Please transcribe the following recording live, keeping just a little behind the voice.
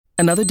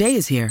Another day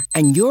is here,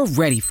 and you're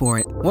ready for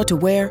it. What to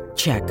wear?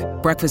 Check.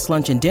 Breakfast,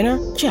 lunch, and dinner?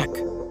 Check.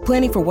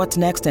 Planning for what's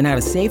next and how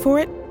to save for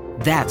it?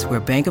 That's where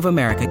Bank of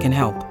America can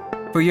help.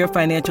 For your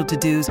financial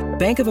to-dos,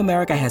 Bank of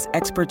America has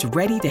experts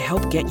ready to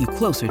help get you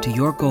closer to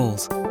your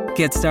goals.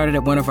 Get started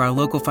at one of our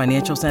local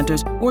financial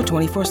centers or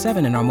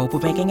 24/7 in our mobile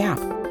banking app.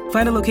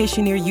 Find a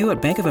location near you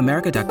at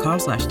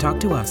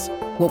bankofamerica.com/talktous.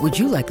 What would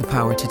you like the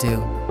power to do?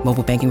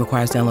 Mobile banking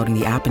requires downloading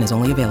the app and is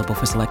only available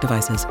for select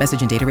devices.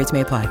 Message and data rates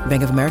may apply.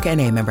 Bank of America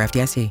N.A., member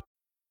FDIC.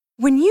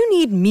 When you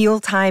need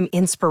mealtime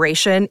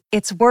inspiration,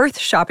 it's worth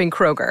shopping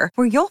Kroger,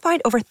 where you'll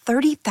find over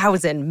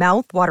 30,000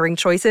 mouth-watering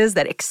choices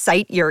that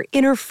excite your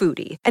inner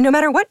foodie. And no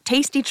matter what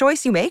tasty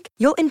choice you make,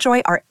 you'll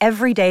enjoy our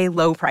everyday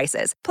low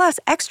prices, plus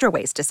extra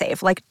ways to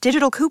save, like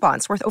digital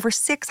coupons worth over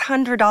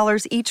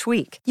 $600 each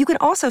week. You can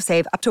also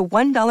save up to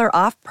 $1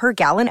 off per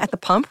gallon at the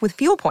pump with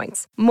fuel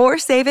points. More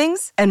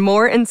savings and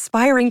more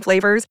inspiring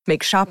flavors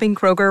make shopping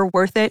Kroger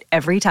worth it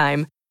every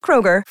time.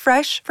 Kroger,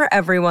 fresh for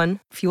everyone.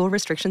 Fuel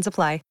restrictions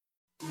apply.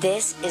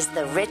 This is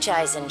the Rich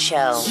Eisen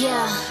Show.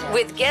 Yeah.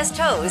 With guest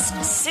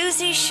host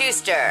Suzy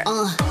Shuster.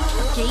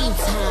 Game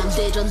time,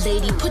 little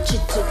lady, put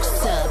your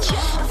dukes up.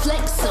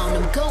 Flex on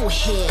them, go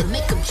ahead,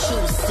 make them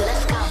choose.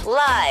 Let's go.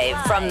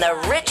 Live from the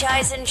Rich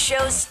Eisen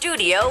Show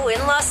studio in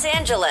Los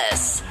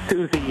Angeles.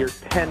 Suzy, you're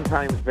 10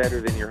 times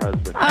better than your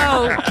husband.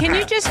 Oh, can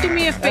you just do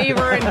me a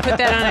favor and put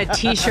that on a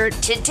t-shirt?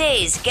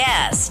 Today's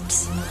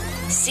guests.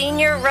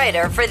 Senior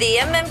writer for the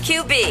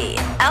MMQB,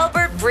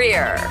 Albert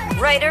Breer.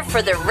 Writer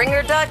for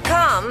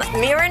TheRinger.com,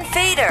 Miran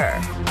Fader.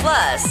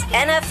 Plus,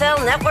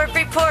 NFL Network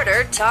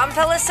reporter Tom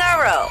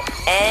Pelissero.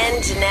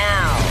 And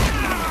now,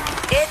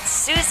 it's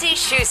Suzy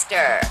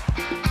Shuster.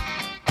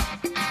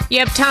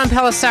 Yep, Tom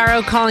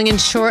Pelissero calling in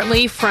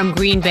shortly from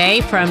Green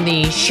Bay from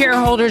the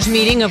shareholders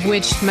meeting, of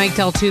which Mike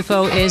Del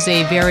Tufo is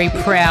a very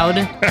proud,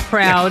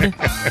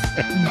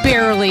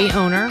 barely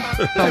owner,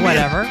 but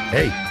whatever.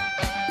 Hey.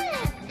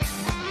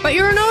 But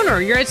you're an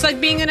owner. It's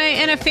like being in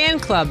a fan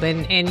club,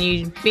 and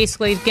you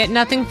basically get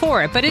nothing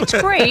for it. But it's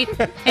great,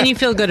 and you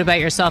feel good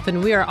about yourself.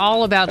 And we are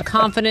all about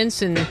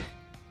confidence and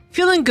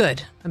feeling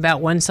good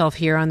about oneself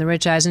here on The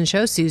Rich Eisen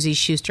Show. Suzy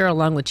Shuster,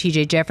 along with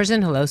TJ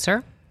Jefferson. Hello,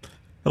 sir.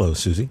 Hello,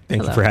 Suzy.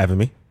 Thank you for having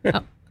me.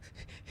 Oh.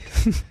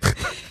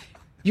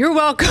 You're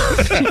welcome.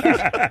 Thank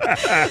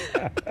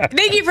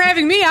you for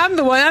having me. I'm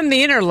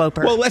the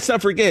interloper. Well, let's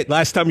not forget,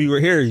 last time you were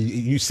here,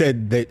 you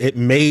said that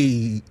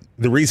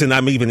the reason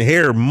I'm even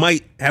here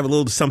might have a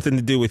little something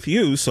to do with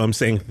you. So I'm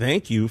saying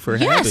thank you for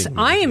having me. Yes,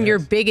 I am your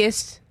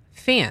biggest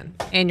fan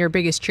and your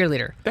biggest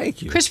cheerleader.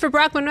 Thank you. Christopher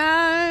Brockman,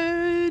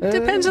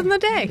 depends on the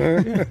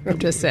day. I'm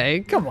just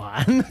saying. Come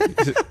on.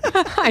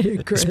 Hi,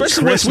 Chris.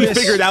 Especially once we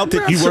figured out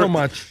that you were so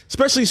much.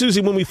 Especially,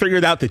 Suzy, when we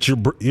figured out that your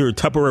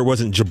Tupperware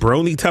wasn't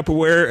jabroni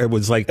Tupperware. It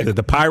was like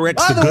the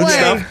Pyrex, the good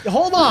stuff.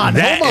 Hold on.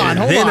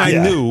 Then I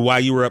knew why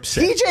you were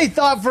upset. TJ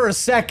thought for a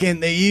second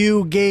that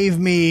you gave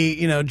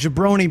me,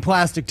 jabroni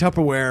plastic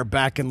Tupperware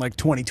back in like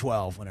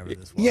 2012, whenever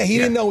this was. Yeah, he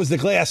didn't know it was the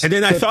glass. And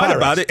then I thought Pyrex.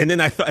 about it, and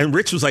then and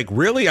Rich was like,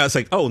 really? I was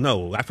like, oh, no,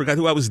 I forgot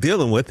who I was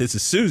dealing with. This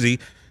is Suzy.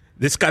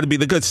 This got to be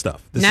the good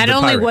stuff. Not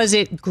only was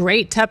it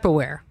great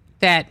Tupperware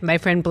that my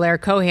friend Blair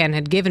Cohan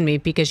had given me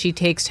because she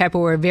takes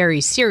Tupperware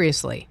very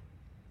seriously,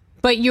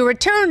 but you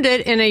returned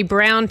it in a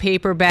brown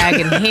paper bag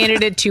and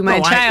handed it to my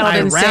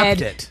child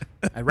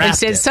and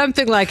said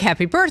something like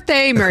 "Happy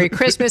Birthday, Merry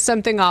Christmas,"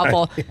 something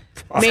awful.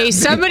 May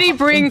somebody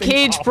bring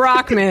Cage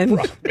Brockman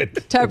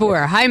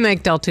Tupperware. Hi,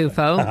 Mike Del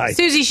Tufo. Hi,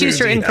 Suzy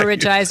Shuster Suzy. in for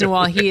Rich Eisen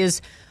while he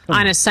is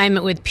on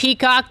assignment with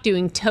Peacock,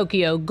 doing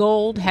Tokyo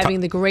Gold,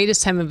 having the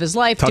greatest time of his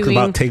life. Talking doing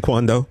about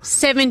taekwondo.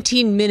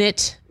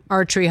 17-minute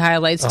archery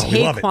highlights,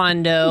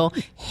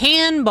 taekwondo,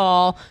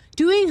 handball,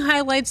 doing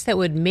highlights that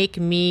would make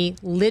me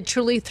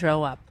literally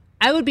throw up.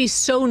 I would be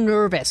so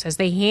nervous as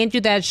they hand you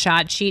that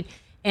shot sheet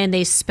and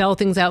they spell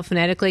things out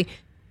phonetically.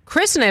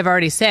 Chris and I have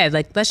already said,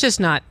 let's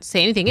just not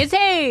say anything. It's,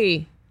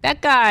 hey, that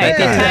guy, the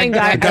Italian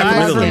guy. Guy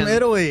I from love him.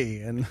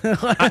 Italy. And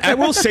I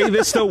will say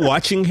this, though,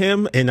 watching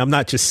him, and I'm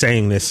not just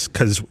saying this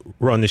because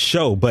we're on the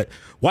show, but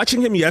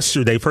watching him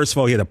yesterday, first of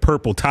all, he had a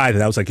purple tie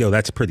that I was like, yo,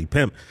 that's a pretty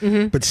pimp.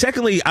 Mm-hmm. But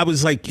secondly, I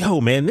was like, yo,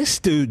 man, this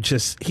dude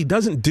he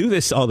doesn't do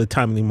this all the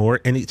time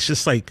anymore. And it's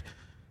just like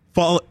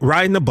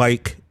riding a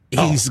bike.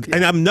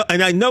 And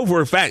I know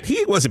for a fact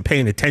he wasn't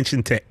paying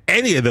attention to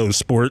any of those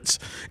sports,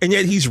 and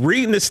yet he's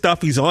reading this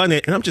stuff, he's on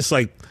it, and I'm just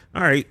like,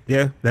 all right,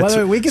 yeah. By the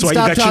way, we can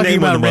stop talking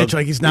about Rich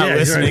like he's not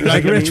listening.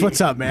 Right. Like, Rich, what's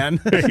up, man?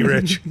 Hey,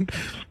 Rich.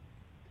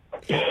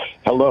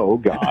 Hello,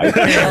 guys.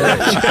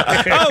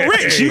 Oh,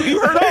 Rich, you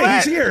heard all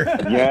that? He's here.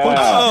 Yes.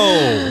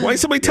 Oh, why did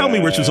somebody tell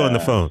me Rich was on the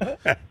phone?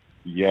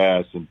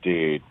 Yes,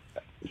 indeed.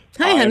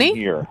 Hi, honey. I'm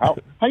here.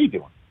 How you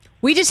doing?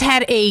 We just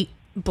had a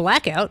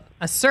blackout,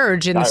 a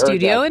surge in the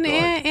studio,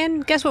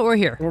 and guess what? We're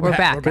here. We're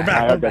back.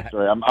 I heard that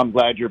story. I'm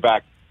glad you're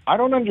back. I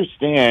don't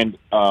understand,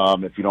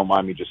 if you don't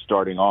mind me just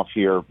starting off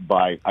here,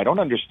 I don't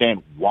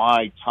understand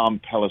why Tom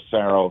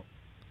Pelissero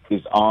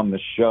is on the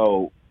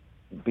show,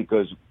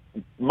 because,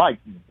 Mike,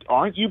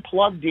 aren't you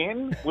plugged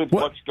in with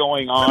what's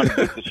going on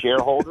with the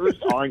shareholders?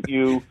 Aren't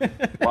you,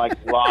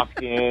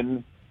 locked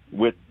in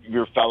with,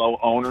 your fellow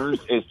owners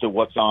as to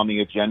what's on the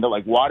agenda?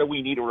 Like, why do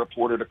we need a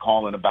reporter to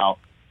call in about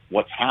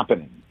what's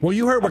happening? Well,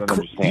 you heard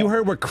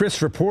what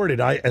Chris reported.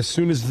 As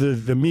soon as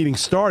the meeting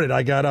started,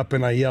 I got up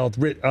and I yelled,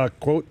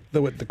 quote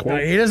the quote. No,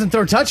 he doesn't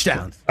throw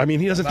touchdowns. I mean,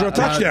 he doesn't throw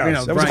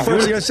touchdowns. That was the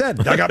first thing I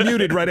said. I got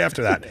muted right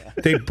after that.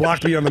 They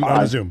blocked me on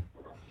the Zoom.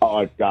 Oh,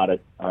 I got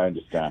it. I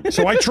understand.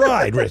 So I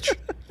tried, Rich.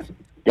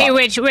 Hey,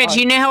 Rich,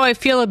 you know how I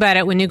feel about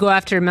it when you go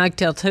after Mike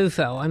Del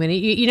Tufo. I mean,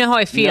 you know how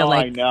I feel. No,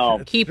 I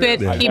know. Keep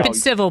it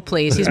civil,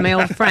 please. He's my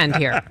old friend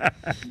here.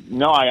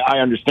 No, I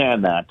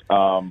understand that,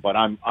 but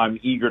I'm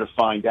eager to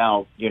find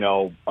out.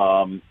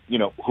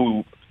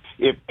 Who,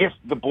 if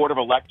the board of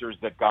electors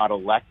that got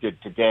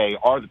elected today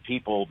are the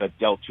people that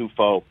Del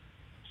Tufo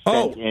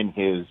sent in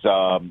his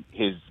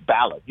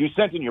ballot. You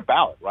sent in your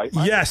ballot, right,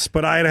 Mike? Yes,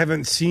 but I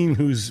haven't seen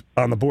who's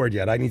on the board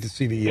yet. I need to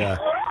see the.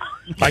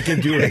 I can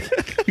do it.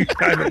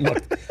 I haven't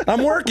looked.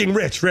 I'm working,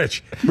 Rich.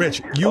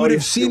 You would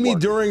have seen me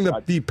during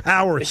the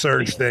power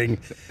surge thing.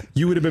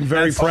 You would have been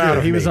very proud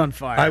of me. He was on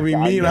fire. I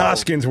mean, me and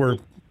Hoskins were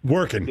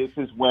working. This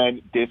is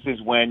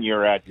when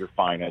you're at your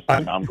finest,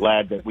 and I'm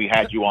glad that we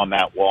had you on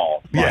that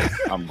wall. Yeah,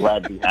 I'm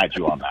glad we had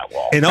you on that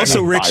wall. And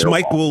also, Rich,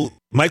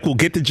 Mike will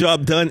get the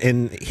job done,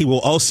 and he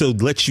will also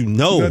let you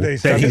know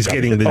that he's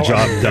getting the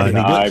job done.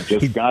 I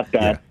just got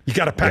that. Yeah. You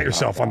got to pat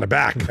yourself on the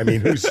back. I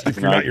mean, if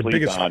you're not your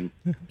biggest done.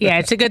 Yeah,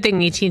 it's a good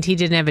thing AT&T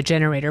didn't have a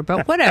generator,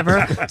 but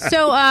whatever.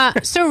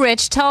 So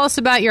Rich, tell us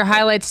about your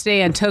highlights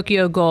today on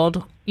Tokyo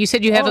Gold. You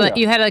said you had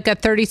like a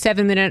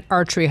 37-minute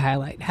archery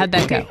highlight. How'd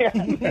that go?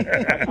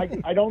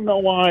 I don't know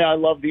why I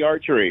love the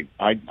archery.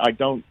 I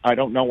don't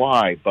know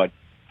why, but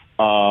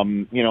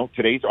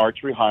today's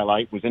archery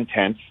highlight was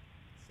intense.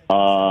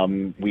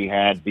 We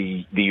had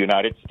the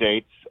United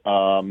States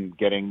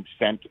getting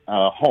sent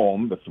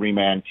home, the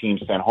 3-man team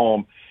sent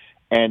home,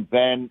 and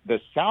then the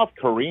South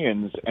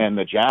Koreans and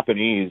the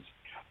Japanese.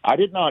 I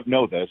did not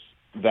know this,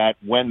 that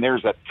when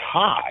there's a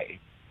tie,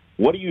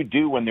 what do you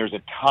do when there's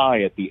a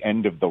tie at the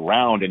end of the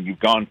round and you've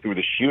gone through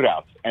the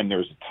shootouts and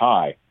there's a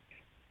tie?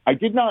 I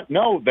did not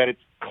know that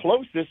it's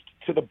closest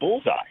to the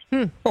bullseye.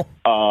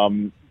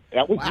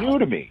 That was new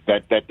to me,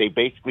 that they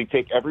basically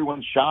take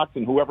everyone's shots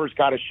and whoever's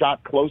got a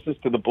shot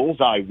closest to the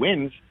bullseye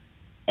wins.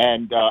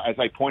 And as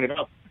I pointed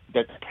out,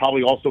 that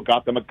probably also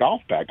got them a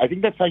golf bag. I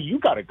think that's how you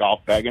got a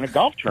golf bag in a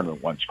golf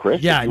tournament once,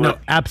 Chris. Yeah, no,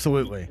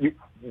 absolutely.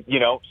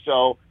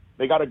 So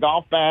they got a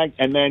golf bag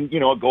and then,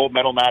 a gold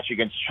medal match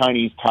against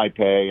Chinese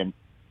Taipei. And,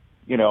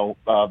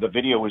 the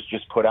video was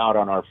just put out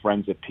on our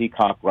friends at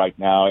Peacock right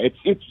now.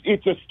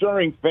 It's a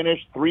stirring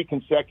finish, 3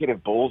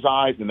 consecutive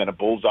bullseyes and then a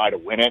bullseye to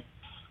win it.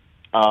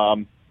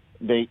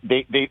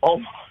 They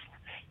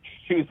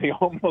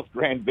almost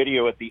ran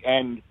video at the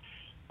end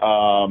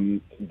of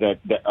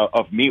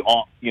me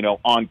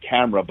on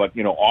camera, but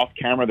off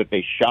camera that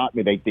they shot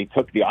me. They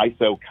took the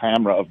ISO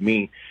camera of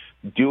me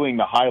doing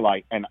the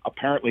highlight, and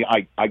apparently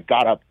I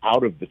got up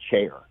out of the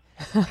chair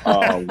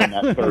when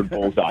that third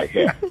bullseye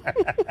hit.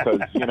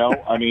 Because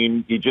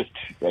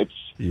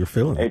you're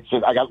feeling it. It's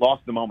just I got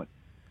lost in the moment.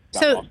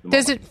 So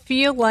does it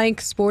feel like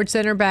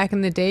SportsCenter back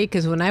in the day?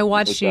 Because when I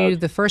watched you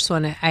the first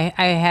one, I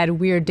had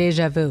weird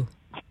deja vu.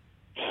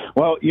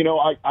 Well,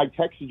 I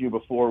texted you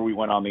before we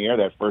went on the air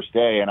that first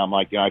day, and I'm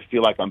like, I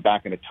feel like I'm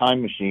back in a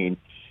time machine.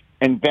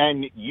 And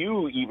then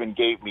you even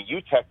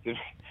you texted.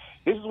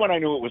 This is when I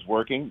knew it was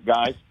working,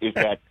 guys, is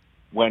that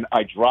when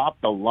I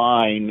dropped the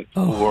line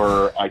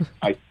for,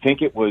 I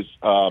think it was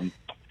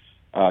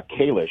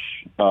Kalish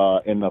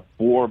in the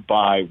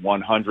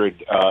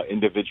 4x100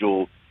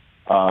 individual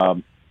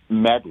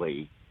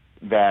medley,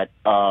 that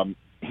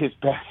his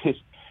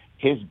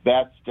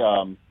best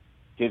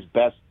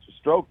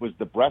stroke was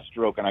the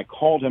breaststroke, and I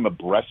called him a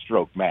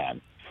breaststroke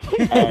man.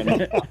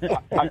 And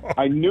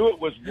I knew it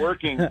was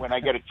working when I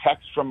get a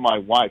text from my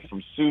wife,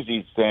 from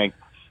Suzy, saying,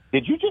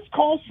 "Did you just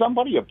call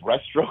somebody a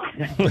breaststroke?"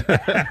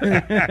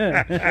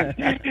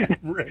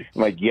 Right.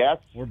 Like, yes,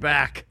 we're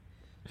back.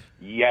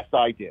 Yes,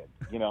 I did.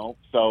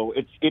 So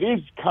it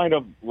is kind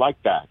of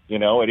like that.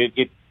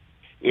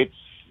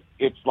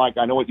 It's like,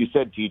 I know what you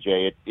said,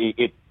 TJ.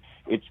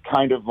 It's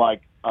kind of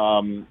like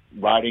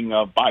riding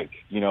a bike.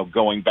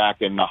 Going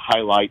back in the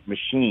highlight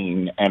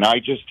machine, and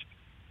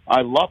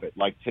I love it.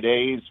 Like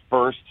today's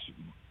first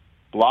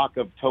block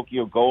of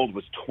Tokyo Gold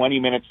was 20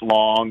 minutes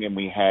long, and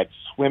we had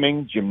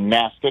swimming,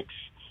 gymnastics,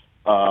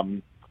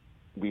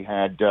 we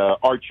had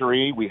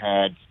archery, we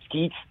had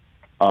skeet,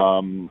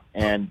 and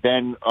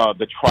then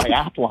the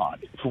triathlon,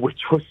 which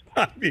was,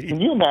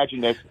 can you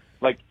imagine this?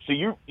 Like, so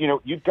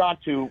you've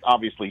got to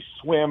obviously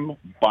swim,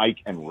 bike,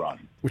 and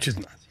run. Which is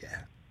nuts,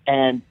 yeah.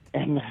 And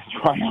the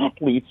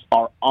triathletes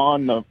are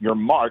on your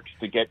marks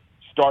to get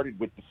started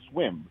with the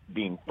swim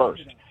being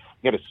first.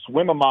 You got to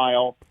swim a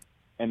mile,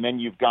 and then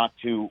you've got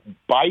to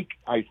bike,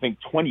 I think,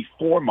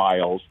 24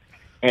 miles,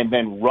 and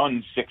then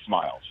run 6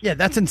 miles. Yeah,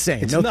 that's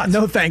insane. It's no, nuts.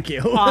 no, thank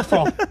you.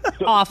 Awful.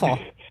 Awful.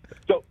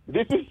 So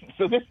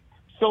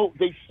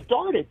they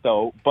started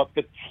though, but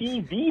the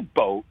TV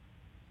boat,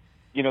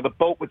 the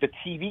boat with the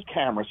TV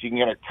camera, so you can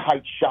get a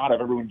tight shot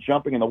of everyone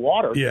jumping in the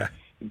water. Yeah,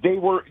 they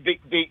were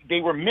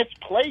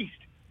misplaced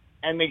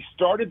and they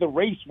started the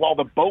race while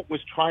the boat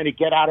was trying to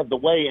get out of the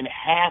way, and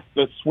half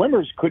the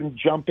swimmers couldn't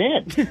jump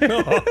in.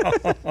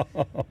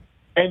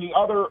 And the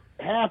other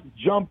half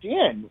jumped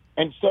in.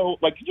 And so,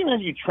 like, could you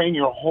imagine you train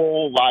your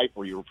whole life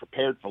where you were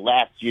prepared for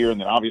last year,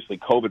 and then obviously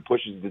COVID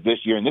pushes to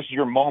this year, and this is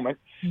your moment.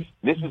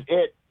 This is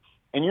it.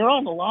 And you're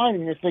on the line,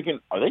 and you're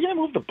thinking, are they going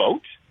to move the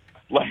boat?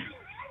 Like,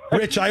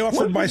 Rich, I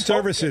offered my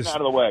services. Out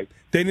of the way.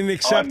 They didn't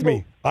accept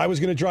me. I was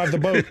going to drive the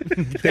boat.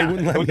 They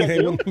wouldn't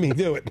let me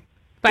do it.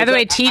 By the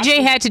way,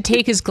 TJ had to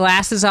take his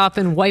glasses off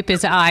and wipe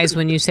his eyes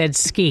when you said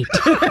skeet.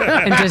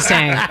 I'm just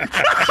saying.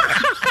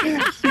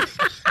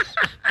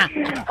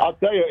 I'll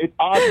tell you, it's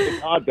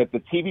odd that the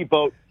TV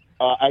boat,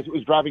 as it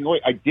was driving away,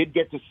 I did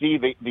get to see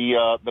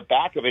the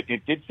back of it.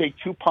 It did say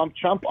 2 Pump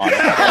Chump on it.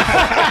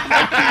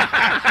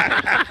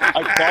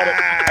 I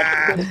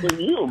thought it from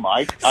you,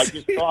 Mike. I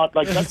just thought,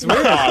 like, that's an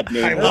odd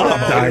name. I love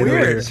that.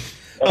 Weird.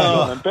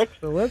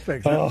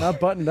 Olympics, not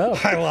buttoned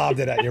up. I lobbed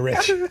it at you,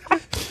 Rich.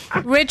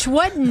 Rich,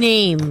 what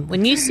name,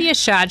 when you see a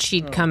shot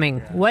sheet coming,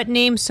 what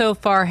name so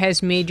far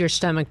has made your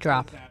stomach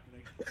drop?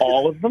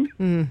 All of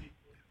them.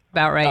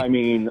 About right. I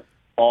mean,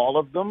 all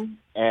of them,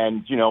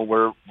 and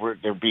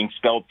they're being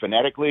spelled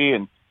phonetically,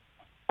 and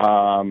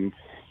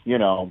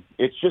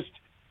it's just.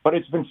 But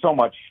it's been so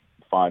much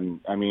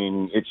fun. I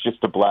mean, it's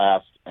just a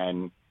blast,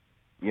 and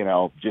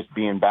just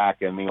being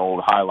back in the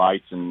old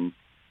highlights and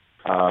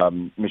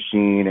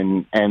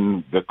machine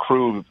and the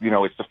crew.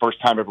 It's the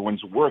first time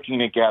everyone's working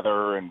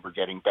together, and we're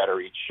getting better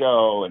each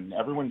show, and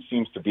everyone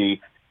seems to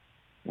be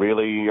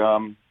really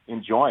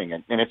enjoying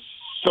it, and it's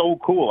so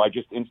cool. I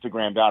just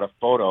Instagrammed out a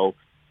photo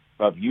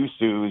of you,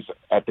 Suze,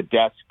 at the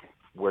desk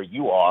where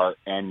you are,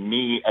 and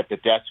me at the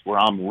desk where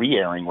I'm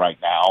re-airing right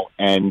now,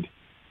 and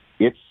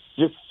it's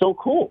just so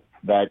cool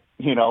that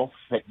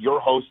that you're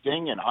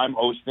hosting and I'm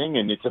hosting,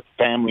 and it's a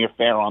family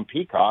affair on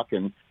Peacock,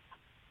 and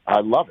I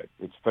love it.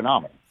 It's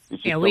phenomenal.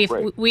 It's just so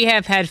great. We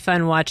have had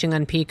fun watching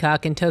on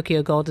Peacock, and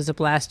Tokyo Gold is a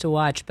blast to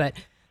watch. But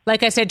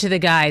like I said to the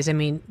guys, I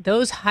mean,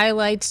 those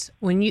highlights,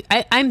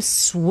 I'm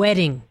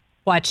sweating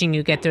watching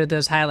you get through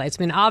those highlights.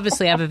 I mean,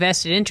 obviously I have a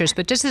vested interest,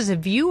 but just as a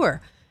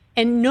viewer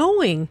and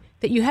knowing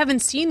that you haven't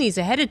seen these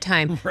ahead of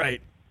time,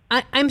 right?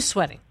 I'm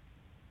sweating.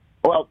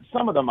 Well,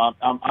 some of them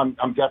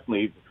I'm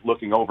definitely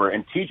looking over.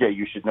 And TJ,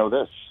 you should know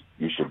this.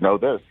 You should know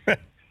this.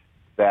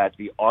 That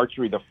the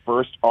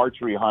first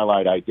archery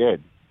highlight I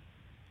did,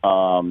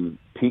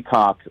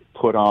 Peacock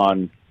put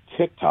on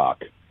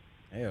TikTok.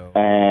 Ew.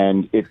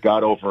 And it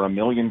got over 1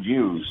 million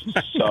views.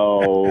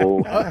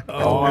 So,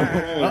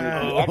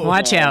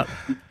 watch out.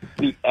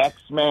 The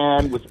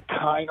X-Man was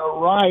kind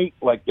of right.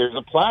 Like, there's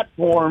a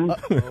platform.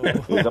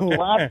 There's a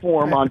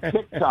platform on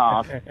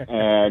TikTok,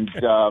 and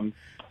I'm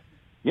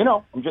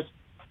just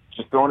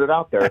throwing it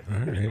out there.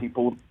 There's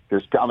people.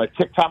 I'm a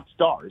TikTok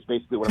star. Is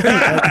basically what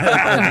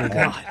I'm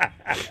saying.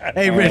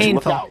 Hey,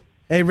 Rich.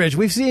 Hey, Rich.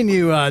 We've seen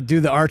you do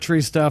the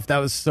archery stuff. That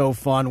was so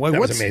fun.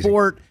 What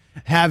sport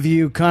have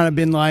you kind of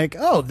been like,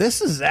 oh,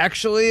 this is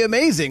actually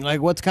amazing?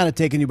 Like, what's kind of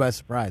taken you by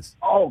surprise?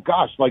 Oh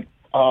gosh, like.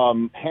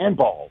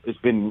 Handball has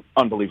been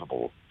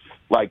unbelievable.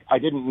 Like, I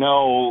didn't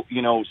know,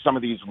 some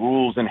of these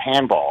rules in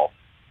handball,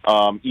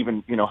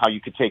 even, how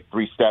you could take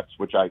 3 steps,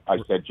 which I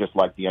said just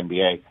like the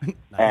NBA. Nice.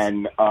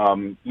 And,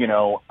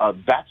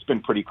 that's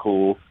been pretty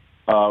cool.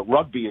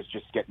 Rugby is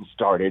just getting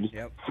started.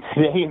 Yep.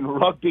 Today in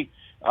rugby,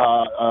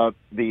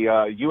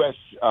 the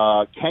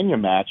U.S.-Kenya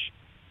match,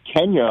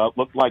 Kenya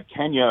looked like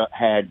Kenya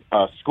had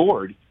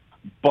scored,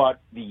 but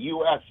the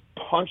U.S.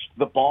 punched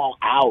the ball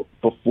out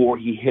before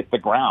he hit the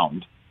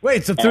ground.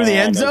 Wait, so through the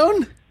end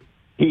zone?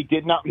 He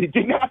did not. He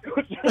did not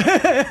go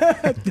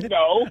through.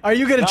 No. Are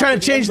you going to try to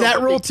change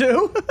that rule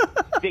too?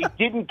 They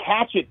didn't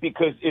catch it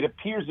because it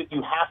appears that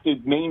you have to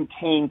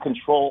maintain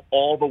control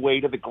all the way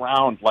to the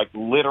ground. Like,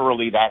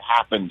 literally, that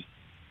happened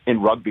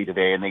in rugby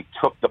today, and they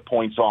took the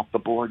points off the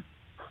board.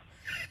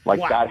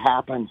 Like, that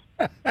happened.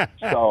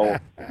 So,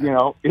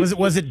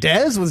 was it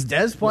Dez? Was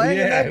Dez playing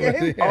in that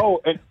game? Yeah.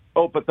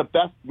 But the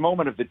best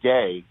moment of the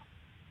day.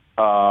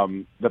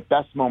 The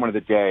best moment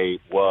of the day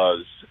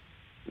was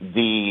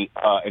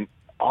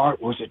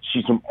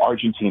she's from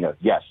Argentina.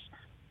 Yes.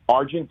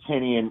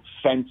 Argentinian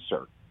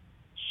fencer.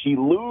 She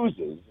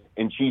loses,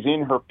 and she's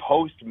in her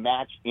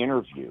post-match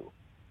interview.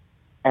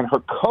 And her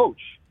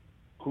coach,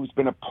 who's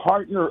been a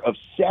partner of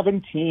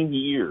 17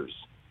 years,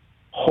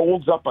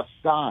 holds up a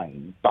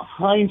sign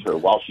behind her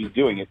while she's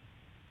doing it,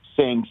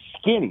 saying,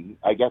 Skinny,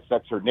 I guess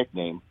that's her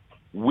nickname,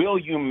 will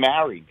you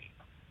marry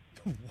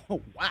me?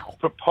 Oh, wow.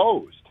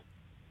 Proposed.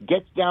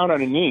 Gets down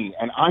on a knee,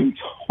 and I'm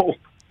told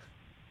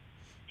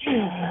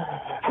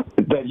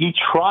that he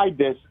tried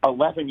this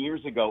 11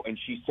 years ago, and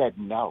she said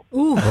no.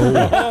 Ooh.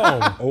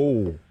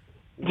 Oh.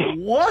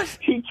 What?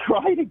 He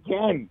tried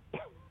again.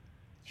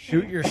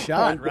 Shoot your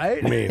shot,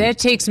 right? That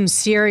takes some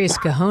serious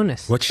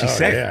cojones. What'd she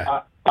say?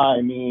 Yeah.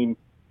 I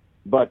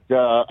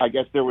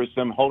guess there was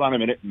some, hold on a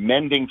minute,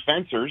 mending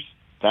fencers.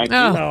 Thank you.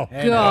 Oh,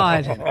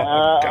 God.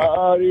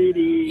 What?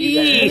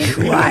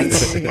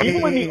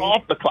 Even when the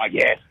off the clock,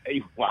 yes.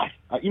 What?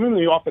 Even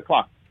when the off the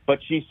clock. But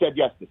she said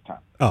yes this time.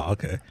 Oh,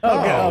 okay.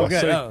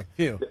 Okay.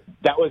 Phew.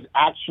 that was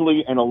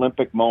actually an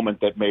Olympic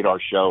moment that made our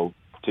show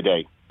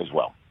today as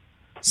well.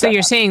 So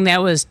you're saying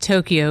that was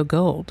Tokyo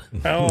Gold?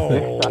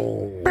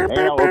 Oh.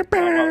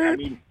 I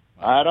mean,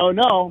 I don't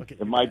know.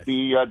 It might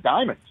be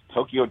diamonds,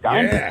 Tokyo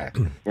diamonds. Yeah.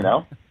 You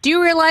know? Do you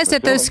realize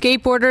that those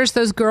skateboarders,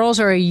 those girls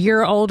are a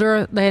year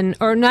older than,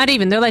 or not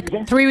even, they're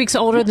like 3 weeks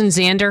older than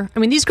Xander? I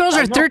mean, these girls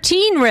are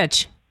 13,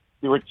 Rich.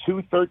 There were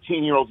two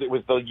 13-year-olds. It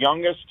was the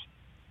youngest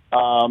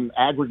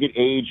average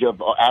age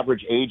of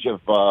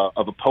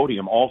a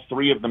podium. All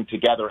three of them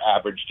together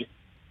averaged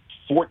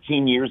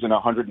 14 years and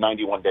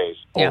 191 days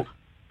old. Yeah.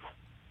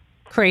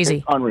 Crazy.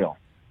 It's unreal.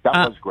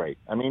 That was great.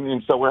 I mean,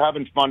 and so we're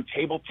having fun.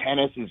 Table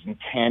tennis is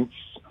intense,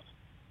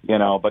 you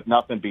know, but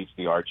nothing beats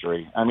the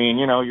archery. I mean,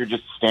 you know, you're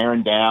just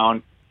staring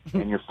down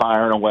and you're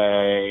firing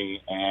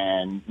away.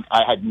 And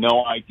I had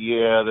no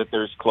idea that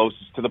they're as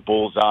closest to the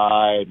bullseye.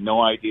 I had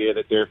no idea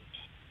that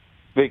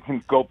they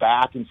can go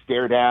back and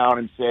stare down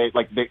and say,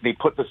 like, they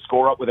put the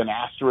score up with an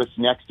asterisk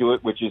next to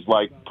it, which is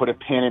like, put a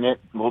pin in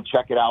it. We'll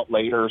check it out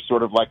later,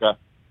 sort of like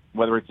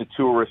whether it's a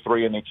 2 or a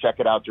 3, and they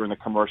check it out during the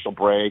commercial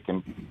break.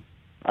 And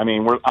I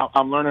mean,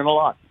 I'm learning a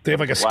lot. They have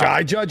like a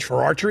sky judge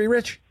for archery,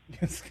 Rich?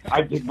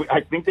 I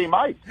think they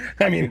might.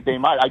 I think they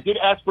might. I did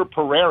ask for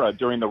Pereira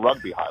during the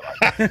rugby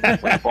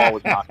highlights when the ball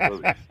was not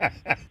loose.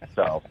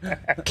 So,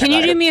 can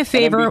you do me a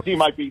favor? NBC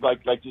might be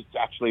like just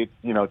actually,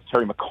 you know, it's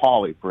Terry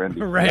McCauley for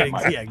NBC. Right,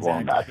 yeah,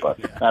 exactly. That,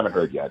 but I haven't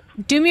heard yet.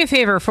 Do me a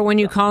favor for when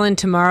you call in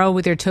tomorrow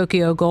with your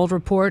Tokyo Gold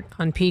report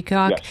on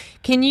Peacock. Yes.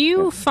 Can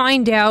you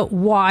find out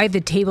why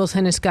the table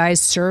tennis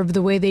guys serve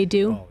the way they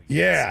do? Oh,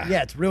 Yeah.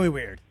 Yeah, it's really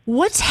weird.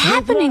 What's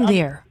happening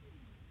there?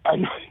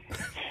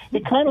 They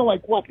kind of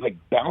like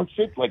bounce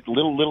it, like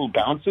little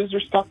bounces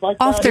or stuff like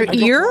that. Off their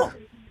ear?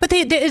 But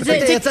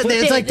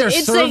it's like they're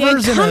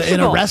servers in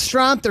a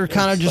restaurant. They're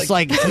kind of just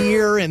like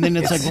here, and then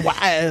it's like,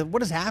 wow,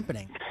 what is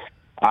happening?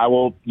 I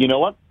will. You know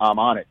what? I'm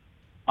on it.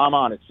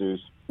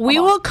 Suze. We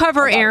will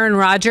cover Aaron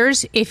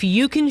Rodgers if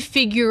you can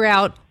figure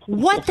out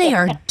what they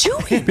are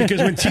doing. Because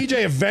when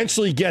TJ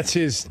eventually gets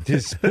his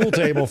pool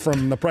table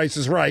from The Price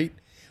is Right,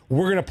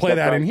 we're going to play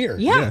that in here.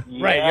 Yeah.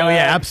 Right. Oh,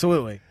 yeah,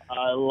 absolutely.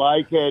 I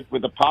like it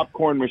with the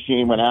popcorn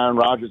machine when Aaron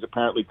Rodgers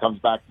apparently comes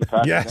back to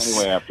practice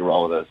anyway after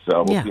all of this.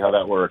 So we'll see how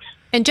that works.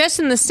 And just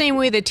in the same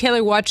way that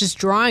Taylor watches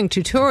drawing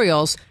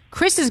tutorials,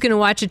 Chris is going to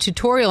watch a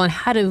tutorial on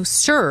how to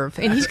serve,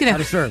 and he's going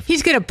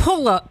to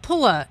pull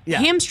a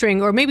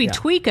hamstring or maybe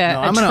tweak a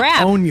I'm trap. going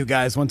to own you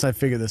guys once I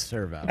figure this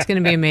serve out. It's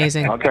going to be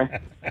amazing. Okay,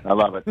 I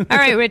love it. All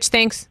right, Rich.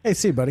 Thanks. Hey,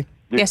 see you, buddy.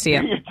 Yes, see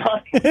you. Tom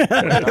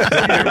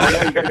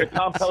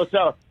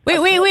Pelissero.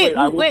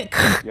 Wait.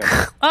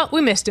 Oh,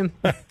 we missed him.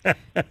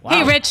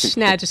 Hey, Rich.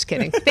 Nah, just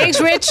kidding. Thanks,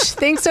 Rich.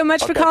 Thanks so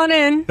much for calling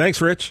in. Thanks,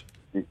 Rich.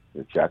 We'll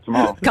chat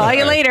tomorrow. Call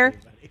you later.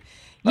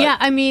 Yeah,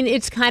 I mean,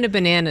 it's kind of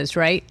bananas,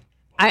 right?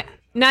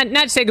 Not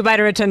to say goodbye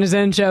to Rich on his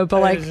own show, but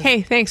like,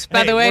 hey, thanks,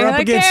 by the way. We're up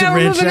against it,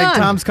 Rich.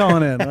 Tom's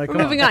calling in. We're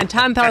moving on.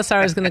 Tom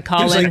Pelissero is going to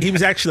call in. He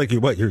was actually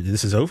like, what,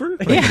 this is over?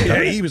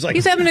 Yeah. He was like,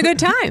 he's having a good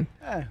time.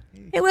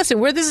 Hey, listen,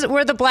 we're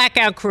the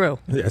blackout crew.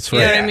 That's right.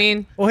 You know what I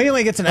mean? Well, he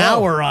only gets an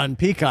hour on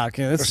Peacock.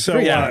 You know, that's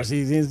 3 hours.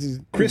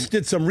 Chris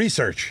did some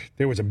research.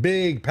 There was a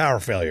big power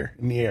failure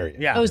in the area.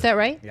 Yeah. Oh, is that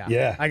right?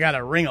 Yeah. I got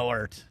a ring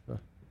alert.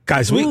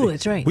 Guys,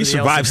 that's right. we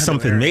survived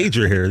something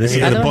major here. This is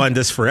going to bond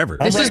us forever.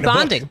 This is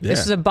bonding.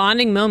 This is a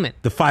bonding moment.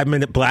 The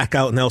 5-minute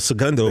blackout in El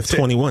Segundo of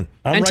 21.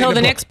 Until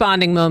the next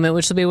bonding moment,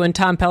 which will be when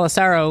Tom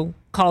Pelissero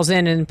calls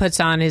in and puts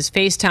on his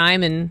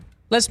FaceTime and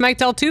lets Mike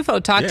Del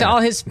Tufo talk to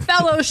all his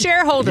fellow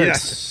shareholders.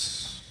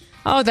 Yes.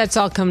 Oh, that's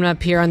all coming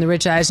up here on The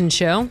Rich Eisen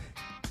Show.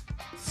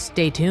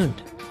 Stay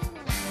tuned.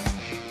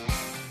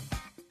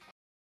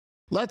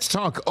 Let's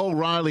talk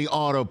O'Reilly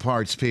Auto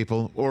Parts,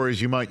 people, or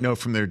as you might know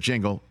from their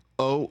jingle,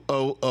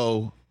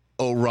 O'Reilly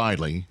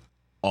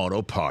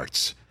Auto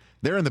Parts.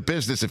 They're in the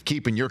business of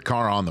keeping your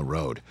car on the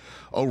road.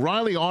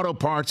 O'Reilly Auto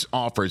Parts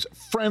offers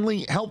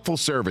friendly, helpful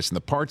service and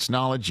the parts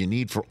knowledge you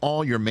need for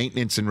all your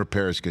maintenance and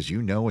repairs, because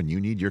you know when you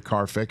need your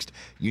car fixed,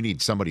 you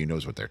need somebody who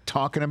knows what they're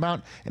talking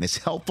about and is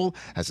helpful,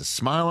 has a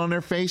smile on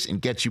their face,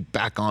 and gets you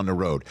back on the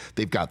road.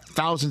 They've got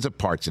thousands of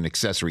parts and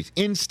accessories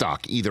in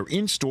stock, either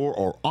in-store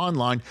or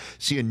online,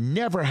 so you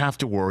never have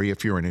to worry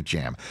if you're in a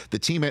jam. The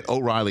team at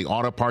O'Reilly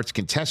Auto Parts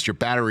can test your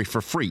battery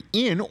for free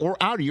in or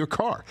out of your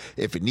car.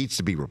 If it needs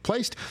to be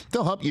replaced,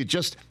 they'll help you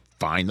just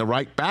find the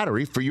right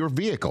battery for your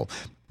vehicle.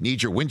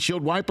 Need your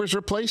windshield wipers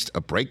replaced,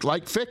 a brake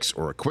light fix,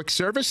 or a quick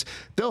service?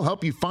 They'll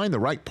help you find the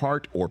right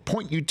part or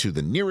point you to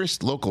the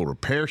nearest local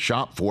repair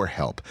shop for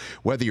help.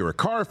 Whether you're a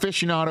car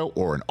aficionado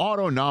or an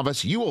auto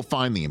novice, you will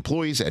find the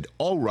employees at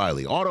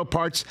O'Reilly Auto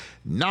Parts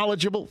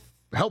knowledgeable,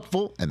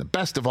 helpful, and the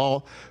best of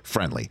all,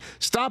 friendly.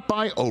 Stop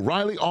by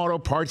O'Reilly Auto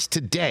Parts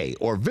today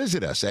or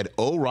visit us at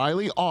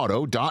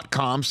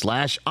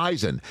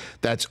O'ReillyAuto.com/Eisen.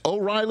 That's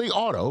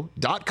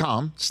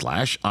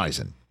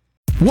O'ReillyAuto.com/Eisen.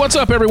 What's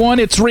up, everyone?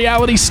 It's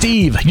Reality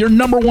Steve, your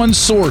number one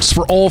source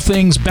for all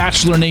things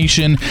Bachelor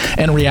Nation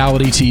and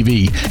reality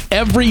TV.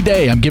 Every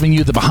day, I'm giving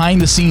you the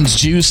behind-the-scenes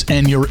juice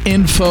and your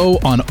info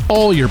on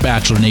all your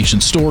Bachelor Nation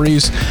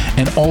stories,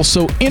 and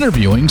also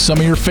interviewing some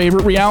of your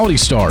favorite reality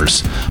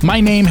stars.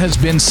 My name has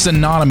been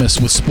synonymous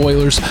with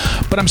spoilers,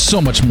 but I'm so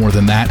much more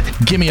than that.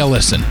 Give me a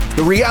listen.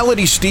 The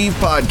Reality Steve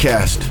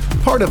Podcast,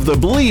 part of the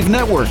Believe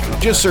Network.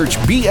 Just search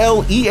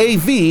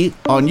BLEAV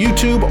on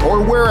YouTube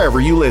or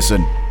wherever you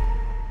listen.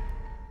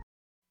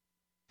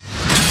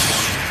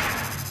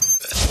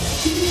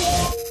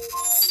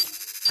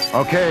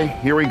 Okay,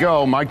 here we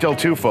go. Mike Del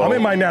Tufo. I'm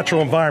in my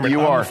natural environment.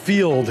 You I'm are. in the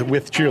field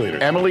with cheerleaders.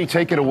 Emily,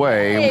 take it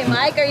away. Hey,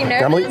 Mike, are you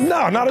nervous? Emily?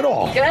 No, not at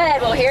all. Good.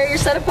 Well, here are your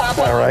set of pop-ups.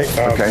 All right.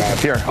 Okay.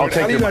 Here, I'll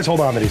take How do you your- guys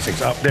hold on to these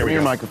things? Oh, there we Your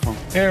go. microphone.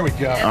 There we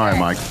go. All right,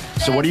 Mike.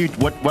 So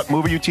what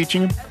move are you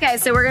teaching him? Okay,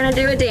 so we're going to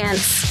do a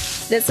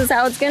dance. This is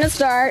how it's going to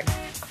start.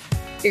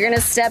 You're going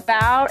to step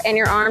out, and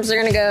your arms are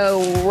going to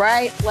go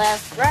right,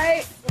 left,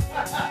 right.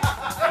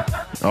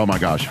 Oh, my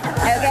gosh.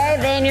 Okay,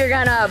 then you're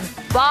going to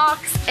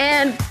box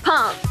and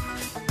pump.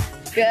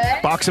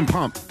 Good. Box and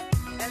pump.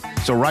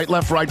 So right,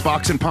 left, right,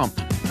 box and pump.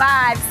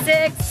 5,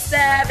 6,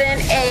 7,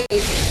 8.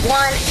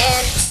 1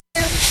 and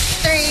 2,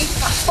 3,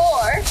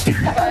 4.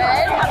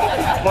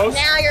 Good.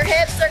 Now your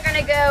hips are going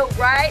to go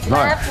right,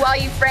 left while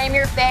you frame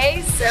your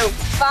face. So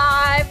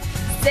 5,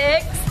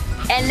 6,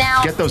 and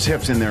now Get those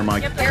hips in there,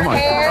 Mike. your Come on.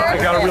 hair. I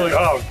got to really,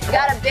 You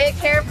got a big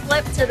hair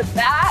flip to the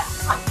back.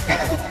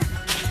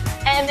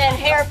 And then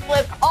hair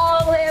flip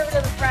all the way over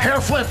to the front.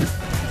 Hair flip.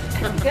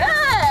 Good.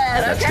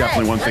 That's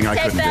definitely one thing I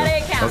couldn't do. Take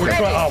that into account. Okay.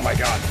 Ready? oh my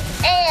God.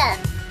 And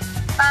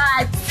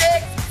 5,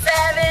 6,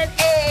 7,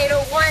 8.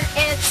 1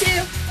 and 2,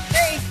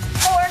 3,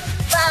 4,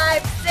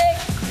 5,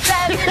 6,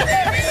 7,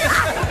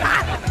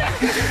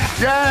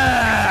 8.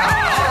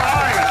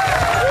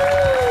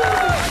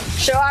 Yeah.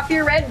 Show off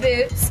your red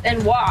boots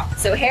and walk.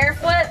 So hair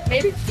flip,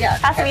 maybe. Yeah.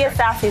 Has to be a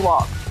sassy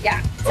walk.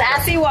 Yeah.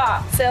 Sassy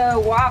walk. So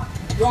walk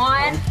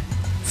 1,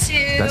 2.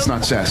 That's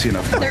not sassy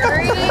enough. 3.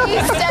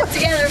 Step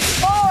together.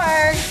 4.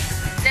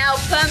 Now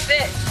pump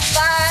it.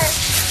 5,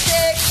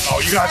 6. Oh,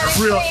 you guys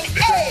are real.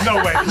 8. No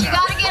way. You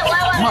gotta get low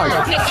on Mike,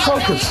 that.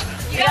 focus.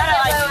 You gotta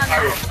get low on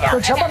that.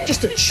 Rich, how about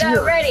just a cheer?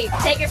 So ready.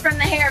 Take it from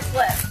the hair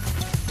flip.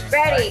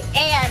 Ready.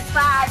 And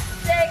 5,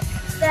 6,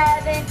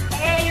 7,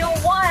 8.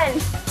 1, 2,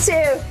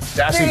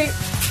 3,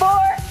 4,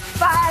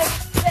 5,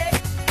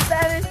 6,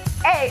 7,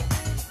 8.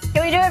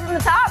 Can we do it from the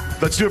top?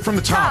 Let's do it from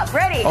the top. Top.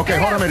 Ready. Okay,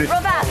 hold on a minute.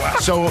 Real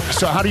fast. So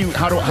how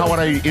would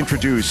I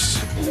introduce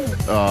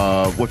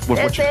what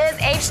This is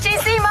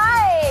HTC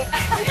Mike.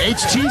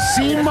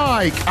 HTC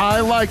Mike. I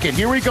like it.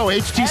 Here we go.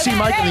 HTC Okay,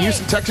 Mike and the ready.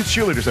 Houston Texas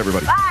cheerleaders,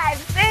 everybody. 5,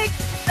 6,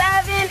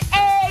 7,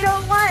 8.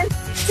 1,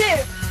 2,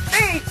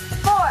 3,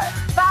 4,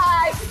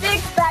 5,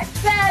 6, back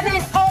 7,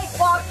 8.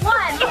 Walk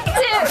 1, 2,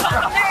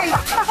 3,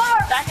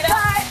 4,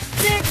 5,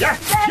 6, 7,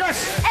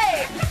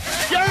 8.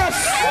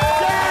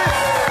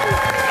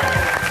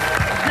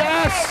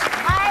 Yes!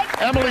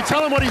 Mike, Emily,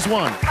 tell him what he's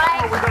won.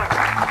 Mike.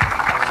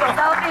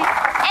 Selfie.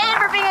 And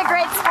for being a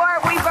great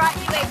sport, we brought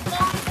you a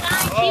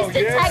full-time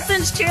Houston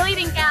Texans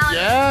cheerleading gown.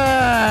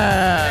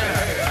 Yeah!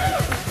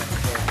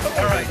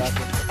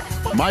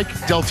 Mike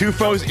Del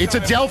Tufo's. It's a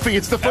Delphi.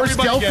 It's the first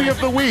Delphi of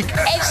the week.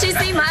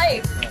 HTC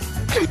Mike.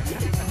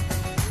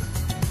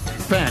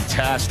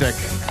 Fantastic.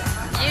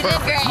 You did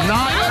great.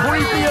 Not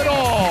creepy at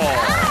all.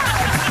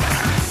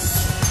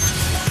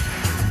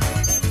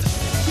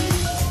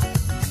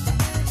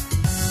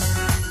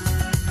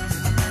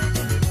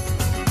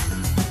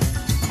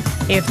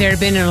 If there had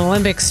been an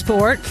Olympic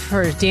sport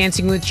for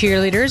dancing with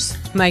cheerleaders,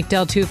 Mike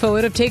Del Tufo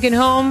would have taken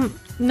home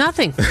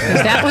nothing,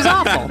 because that was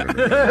awful.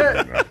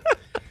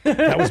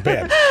 That was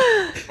bad.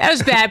 That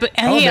was bad, but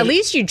hey, at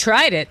least you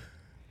tried it.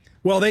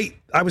 Well,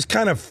 I was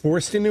kind of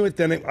forced into it.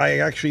 Then I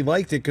actually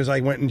liked it because I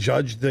went and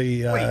judged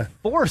the.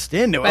 Forced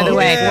into it. By the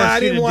way, I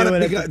didn't want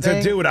to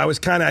do do it. I was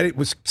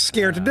was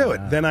scared to do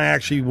it. Then I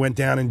actually went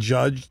down and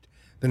judged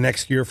the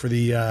next year for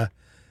the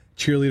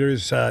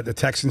cheerleaders, the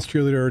Texans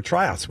cheerleader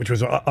tryouts, which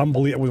was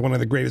unbelievable. It was one of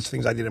the greatest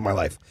things I did in my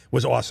life. It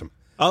was awesome.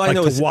 All I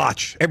know is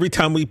watch. Every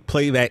time we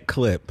play that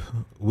clip,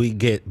 we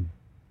get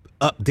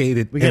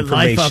updated get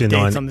life information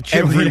updates on the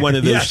every cheerleader. one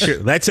of those. Yes.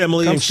 That's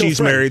Emily, I'm and still she's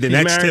friends. married, and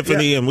She's that's married,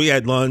 Tiffany, yeah. and we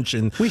had lunch,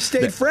 and We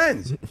stayed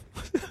friends.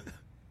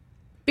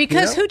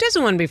 Because You know? who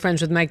doesn't want to be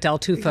friends with Mike Del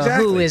Tufo,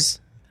 Exactly. who is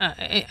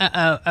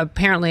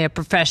apparently a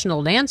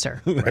professional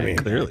dancer I mean,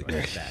 clearly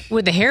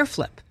with the hair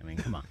flip? I mean,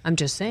 come on. I'm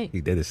just saying.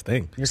 he did his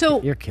thing.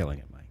 You're killing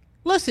it, Mike.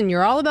 Listen,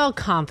 you're all about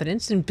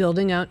confidence and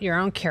building out your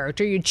own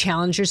character. You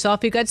challenge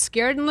yourself. You got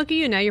scared, and look at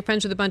you. Now you're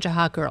friends with a bunch of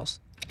hot girls.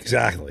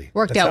 Exactly.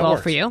 Worked That's out how it well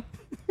works. for you.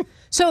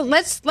 So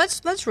let's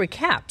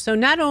recap. So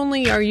not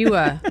only are you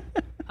a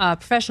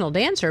professional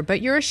dancer,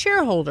 but you're a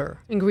shareholder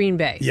in Green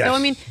Bay. Yes. So I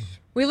mean,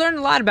 we learn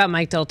a lot about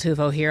Mike Del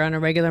Tufo here on a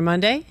regular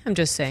Monday. I'm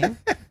just saying.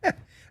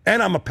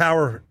 And I'm a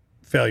power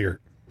failure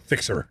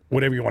fixer,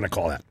 whatever you want to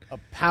call that. A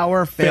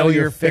power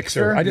failure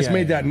fixer. I just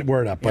made that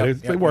word up, but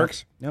it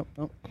works. Yep.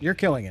 You're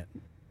killing it.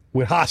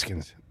 With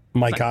Hoskins,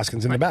 Mike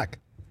Hoskins in the back.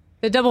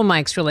 The double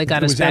mics really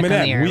got us back on the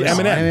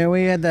air.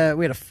 We had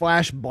a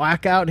flash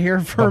blackout here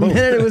for a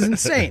minute. It was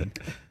insane.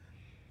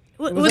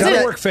 It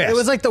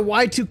was like the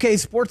Y2K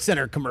Sports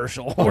Center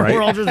commercial. Right.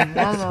 We're all just running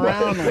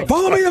around. Like,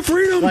 follow me to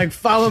freedom. Like,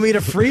 follow me to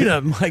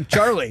freedom, like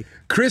Charlie.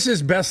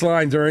 Chris's best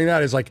line during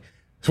that is like,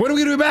 so when are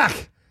we going to be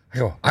back? I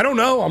go, I don't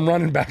know. I'm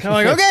running back. I'm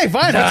like, okay,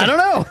 fine. I don't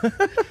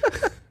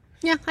know.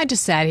 Yeah, I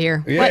just sat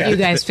here. Yeah. Let you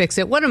guys fix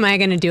it. What am I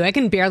going to do? I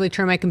can barely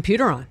turn my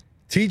computer on.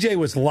 TJ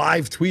was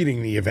live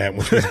tweeting the event,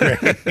 which was great.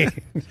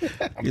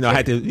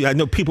 I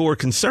know people were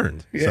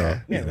concerned.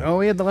 Yeah. So,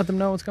 we had to let them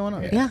know what's going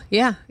on.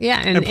 Yeah.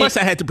 And plus,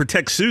 I had to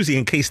protect Suzy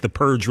in case the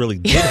purge really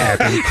did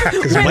happen.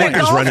 Because Mike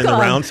was running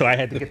around, so I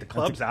had to get the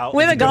clubs out.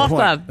 With a golf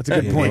club. That's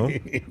a good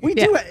point. We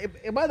do.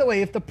 By the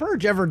way, if the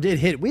purge ever did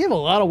hit, we have a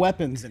lot of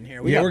weapons in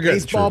here. We got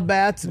baseball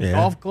bats and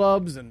golf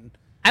clubs and...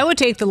 I would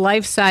take the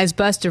life-size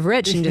bust of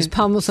Rich and just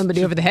pummel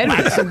somebody over the head with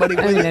it.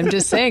 I'm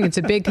just saying, it's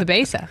a big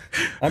cabeza.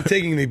 I'm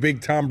taking the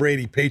big Tom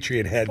Brady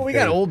Patriot head. Well, we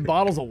got old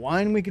bottles of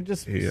wine we could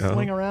just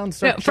sling around.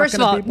 First of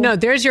all,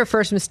 there's your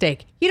first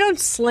mistake. You don't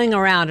sling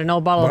around an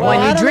old bottle of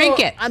wine. You drink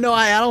it. I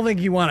don't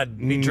think you want to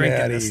be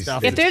drinking this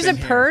stuff. If there's a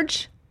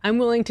purge, I'm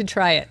willing to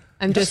try it.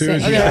 I'm just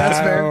saying. Okay, that's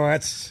fair.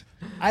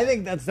 I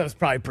think that's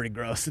probably pretty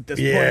gross at this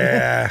point.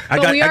 Yeah. I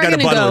got a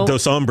bottle of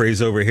Dos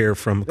Hombres over here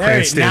from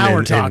Cranston. Now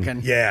we're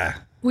talking.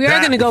 We are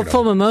going to go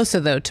full mimosa,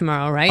 though,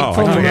 tomorrow, right? Oh,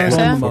 full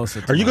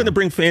mimosa. Are you going to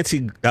bring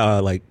fancy,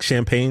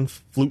 champagne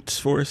flutes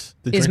for us?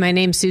 Is my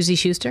name Suzy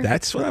Shuster?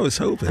 That's what I was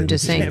hoping. I'm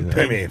just saying.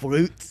 Champagne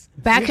flutes.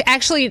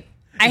 Actually,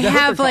 I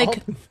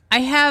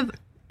have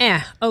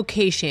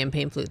okay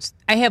champagne flutes.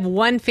 I have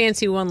one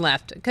fancy one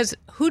left. Because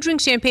who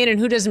drinks champagne and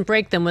who doesn't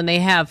break them when they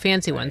have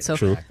fancy ones? So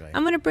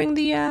I'm going to bring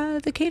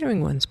the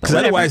catering ones. Because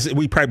otherwise,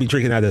 we'd probably be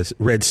drinking out of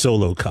red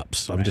Solo cups.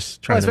 So I'm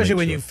just trying to especially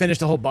when you finish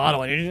the whole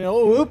bottle and you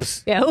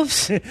oops. Yeah,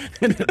 oops. And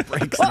it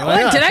breaks. Did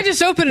I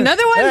just open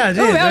another one?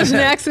 That was an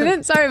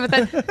accident. Sorry about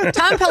that.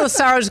 Tom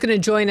Pelissero is going to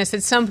join us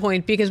at some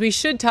point because we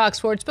should talk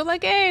sports. But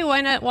hey,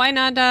 why not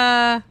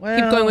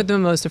keep going with the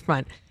mimosa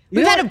front?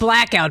 We've had a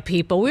blackout,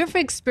 people. We've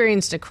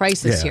experienced a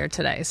crisis here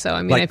today. So,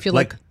 I mean, I feel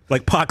like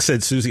Pac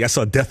said, Suzy, I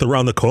saw death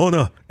around the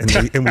corner,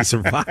 and we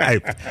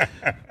survived.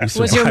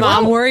 Was your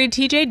mom worried,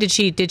 TJ? Did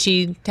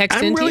she text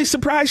in? I'm really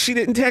surprised she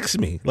didn't text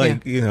me. I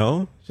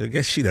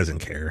guess she doesn't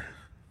care.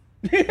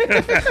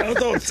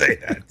 Don't say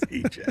that,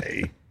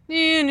 TJ.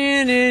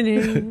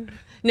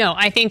 No,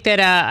 I think that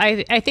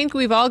I think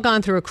we've all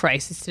gone through a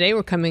crisis today.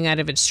 We're coming out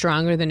of it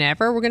stronger than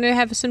ever. We're going to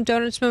have some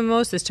donuts and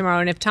mimosas tomorrow,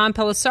 and if Tom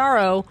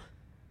Pelissero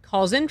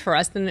calls in for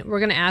us, then we're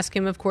going to ask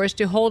him, of course,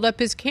 to hold up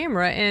his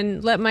camera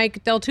and let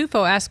Mike Del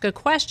Tufo ask a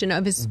question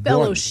of his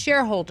fellow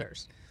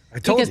shareholders.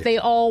 Because they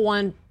all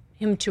want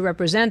him to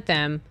represent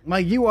them.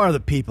 Mike, you are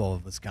the people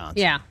of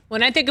Wisconsin. Yeah.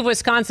 When I think of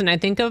Wisconsin, I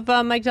think of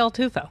Mike Del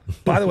Tufo.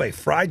 By the way,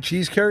 fried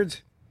cheese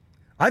curds,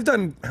 I've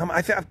done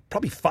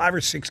probably 5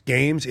 or 6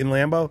 games in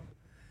Lambeau.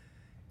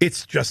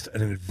 It's just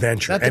an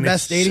adventure. Is that the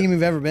best stadium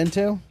you've ever been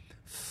to?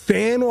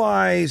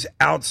 Fan-wise,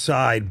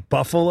 outside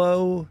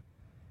Buffalo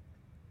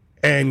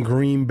and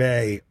Green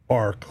Bay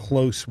are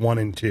close 1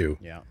 and 2.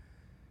 Yeah.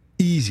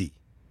 Easy.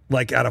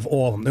 Like out of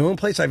all of them. The only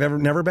place I've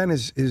never been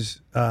is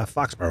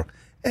Foxborough.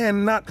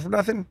 And not for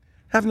nothing,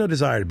 have no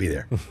desire to be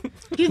there.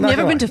 You've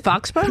never been to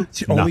Foxborough?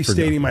 It's the only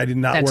stadium I did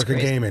not work a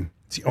game in.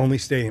 It's the only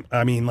stadium.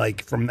 I mean,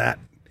 from that,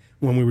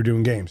 when we were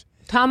doing games.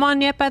 Tom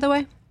on yet, by the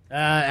way?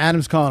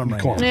 Adam's calling him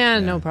right now. Yeah,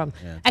 no problem.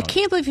 Yeah, I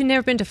can't believe you've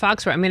never been to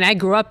Foxborough. I mean, I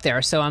grew up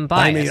there, so I'm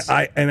biased.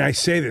 I mean, I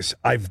say this.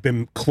 I've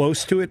been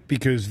close to it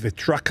because the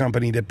truck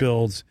company that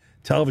builds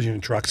television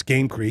trucks,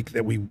 Game Creek,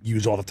 that we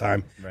use all the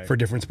time for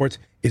different sports,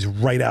 is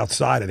right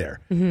outside of there.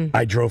 Mm-hmm.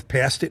 I drove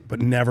past it, but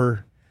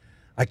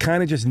I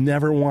kind of just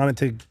never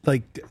wanted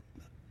to,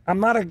 I'm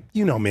not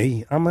you know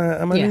me, I'm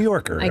a New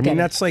Yorker. I mean,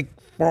 that's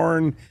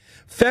foreign.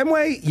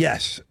 Fenway,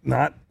 yes,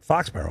 not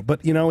Foxborough,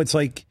 but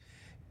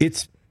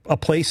it's a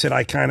place that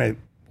I kind of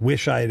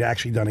wish I had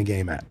actually done a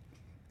game at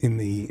in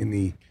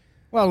the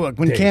Well, look,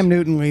 when Cam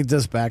Newton leads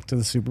us back to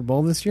the Super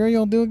Bowl this year,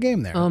 you'll do a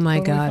game there. Oh,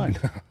 my God.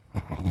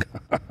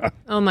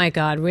 Oh, my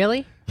God.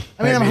 Really?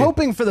 I mean, I'm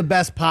hoping for the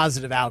best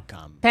positive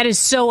outcome. That is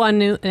so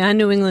un-New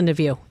England of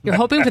you. You're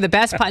hoping for the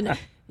best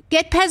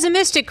Get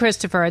pessimistic,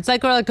 Christopher. It's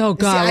like we're like, oh,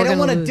 God. See, I don't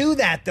want to do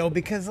that, though,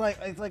 because,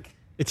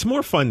 it's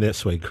more fun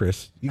this way,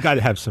 Chris. You got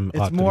to have some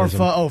optimism. It's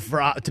more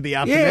fun. To be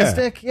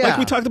optimistic? Yeah. Like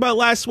we talked about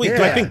last week. Yeah.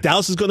 Do I think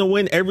Dallas is going to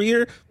win every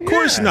year? Of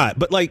course not.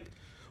 But,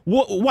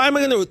 why am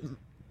I going to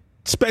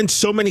spend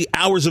so many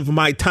hours of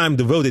my time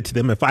devoted to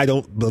them if I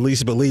don't at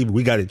least believe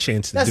we got a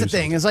chance to do something? That's the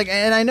thing. It's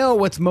and I know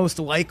what's most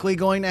likely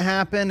going to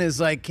happen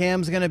is,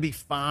 Cam's going to be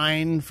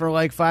fine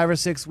for, 5 or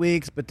 6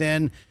 weeks, but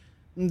then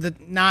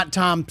not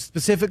Tom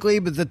specifically,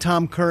 but the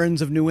Tom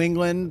Currans of New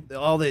England,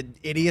 all the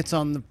idiots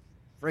on the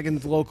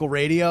friggin' local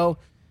radio,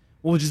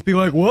 will just be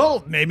like,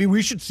 well, maybe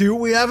we should see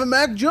what we have in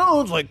Mac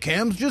Jones.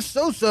 Cam's just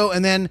so-so.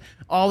 And then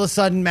all of a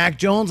sudden, Mac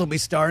Jones will be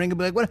starting and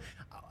be like, what?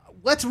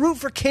 Let's root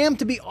for Cam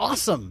to be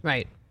awesome.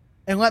 Right.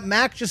 And let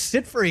Mac just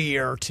sit for a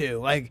year or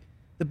two.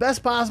 The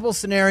best possible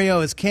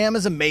scenario is Cam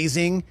is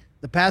amazing.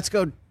 The Pats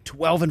go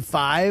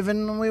 12-5,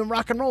 and we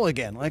rock and roll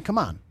again. Like, come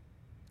on.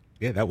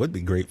 Yeah, that would be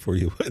great for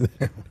you.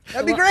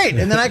 That'd be great.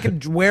 And then I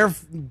could wear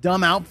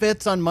dumb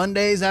outfits on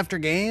Mondays after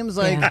games.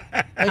 Like,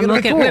 I'm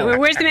looking. Cool.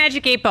 Where's the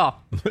Magic 8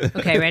 Ball?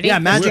 Okay, ready? Yeah,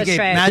 Magic 8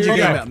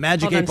 Ball.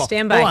 Magic 8 Ball.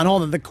 Stand by.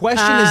 Hold on. The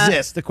question is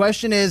this. The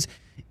question is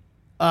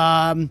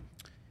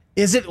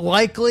it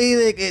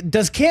likely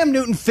does Cam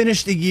Newton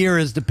finish the year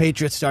as the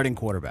Patriots starting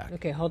quarterback?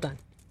 Okay, hold on.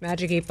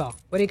 Magic 8 Ball.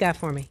 What do you got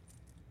for me?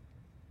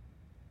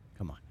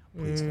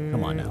 Please,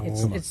 come on now.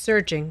 It's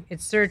searching.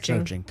 It's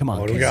searching. Come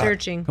on. What do we got?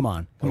 Searching. Come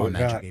on,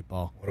 Magic 8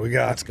 Ball. What do we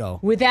got? Let's go.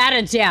 Without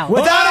a doubt.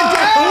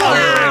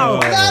 Wow!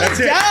 Without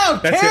a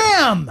doubt,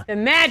 Cam! The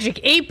Magic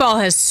 8 Ball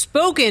has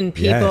spoken,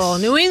 people.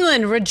 Yes. New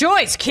England,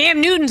 rejoice. Cam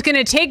Newton's going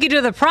to take you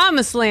to the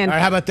promised land. All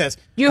right, how about this?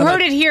 You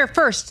heard it here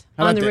first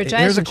on the Rich Eisen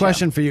Here's a Show.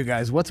 question for you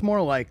guys. What's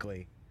more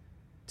likely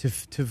to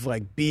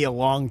like be a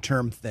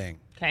long-term thing?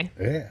 Okay.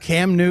 Yeah.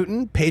 Cam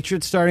Newton,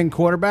 Patriots starting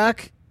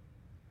quarterback,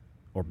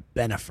 or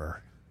Benifer?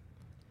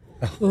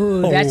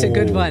 Ooh, that's a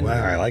good one.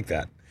 Wow, I like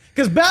that.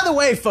 Because, by the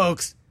way,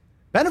 folks,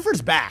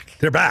 Benifer's back.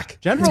 They're back.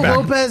 Jennifer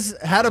Lopez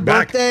had a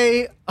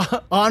birthday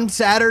on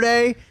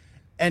Saturday,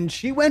 and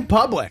she went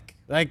public.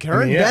 Like,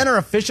 her and Ben are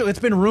official. It's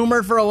been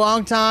rumored for a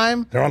long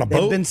time. They're on a boat.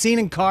 They've been seen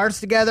in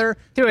cars together.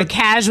 Through a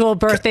casual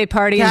birthday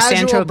party in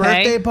San Casual Tropez.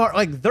 birthday party.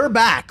 Like, they're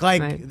back.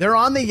 Like, they're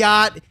on the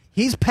yacht.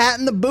 He's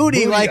patting the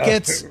booty like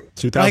it's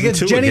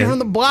 2002 Jenny again. from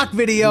the Block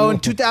video in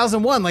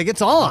 2001. Like,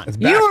 it's on.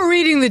 You were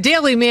reading the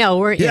Daily Mail,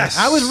 weren't you? Yes.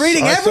 I was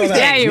reading I saw everything.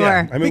 that. Yeah, you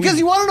were. I mean, Because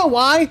you want to know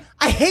why?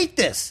 I hate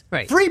this.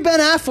 Right. Free Ben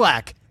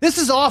Affleck. This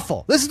is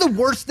awful. This is the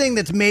worst thing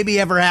that's maybe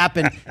ever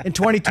happened in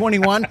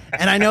 2021.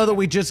 And I know that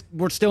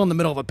we're still in the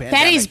middle of a pandemic.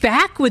 That he's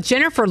back with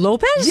Jennifer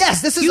Lopez?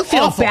 Yes, this is You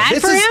feel awful. bad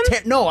This for is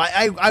him? no,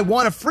 I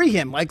want to free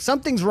him. Like,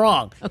 something's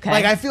wrong. Okay.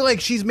 Like, I feel like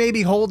she's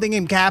maybe holding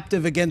him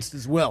captive against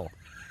his will.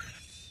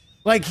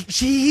 Like,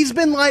 he's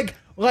been like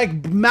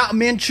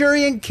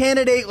Manchurian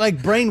Candidate, like,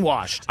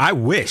 brainwashed. I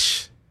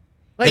wish.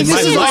 Like, in this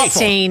my is life,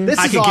 awful. This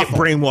I is could awful. get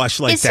brainwashed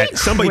like Is he that.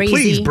 Somebody crazy?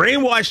 please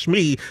brainwash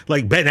me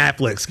like Ben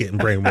Affleck's getting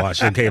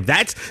brainwashed. Okay, if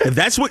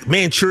that's what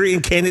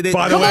Manchurian Candidate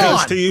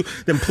does to you,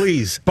 then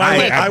please. By the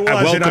way, I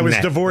welcome was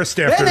that. divorced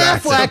after Ben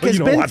that. Affleck so has you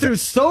don't been want through that.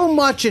 so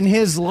much in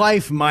his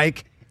life,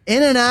 Mike.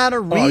 In and out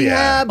of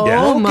rehab. Oh,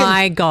 broken-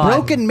 my God.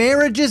 Broken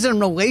marriages and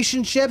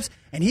relationships.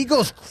 And he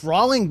goes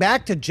crawling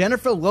back to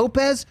Jennifer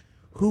Lopez,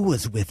 who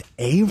was with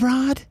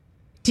A-Rod.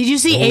 Did you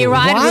see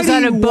A-Rod was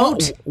on a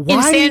boat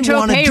in San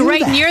Tropez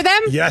right near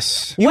them?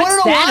 Yes. You wanna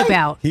What's know that why?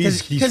 about?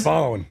 He's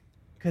following.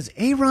 Because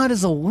A-Rod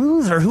is a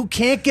loser who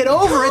can't get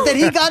over it that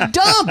he got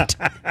dumped.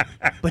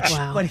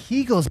 But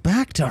he goes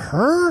back to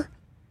her?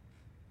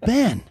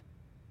 Ben,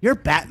 you're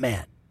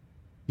Batman.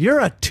 You're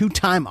a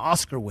 2-time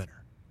Oscar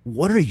winner.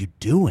 What are you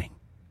doing?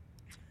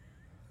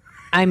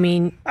 I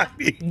mean,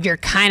 you're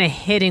kind of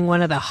hitting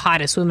one of the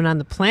hottest women on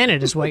the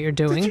planet is what you're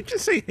doing. Did you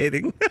just say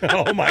hitting?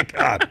 Oh, my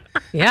God.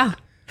 Yeah.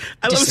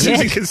 I love Just Suzy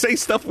hit. can say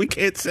stuff we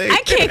can't say.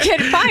 I can't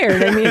get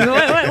fired. I mean,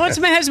 what's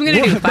my husband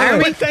going to do? Fire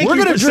me? We're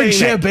going to drink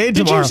champagne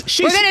tomorrow.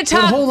 We're going to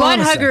talk butt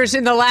huggers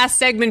in the last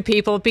segment,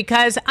 people,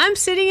 because I'm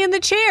sitting in the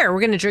chair. We're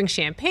going to drink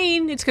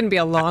champagne. It's going to be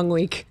a long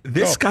week.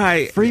 This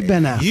guy, Free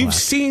Ben Affleck. You've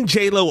seen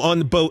J-Lo on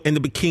the boat in the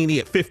bikini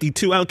at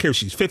 52. I don't care if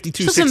she's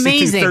 52, She's 62,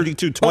 amazing.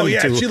 32, 22. Oh,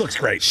 yeah, she looks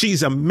great.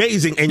 She's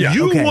amazing. And Yeah.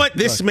 you Okay, want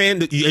this look.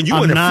 man, and you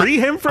want to free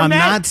him from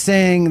that? I'm not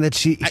saying that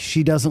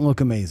she doesn't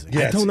look amazing.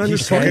 Yes, don't he's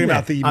understand talking that.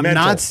 about the I'm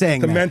mental. not saying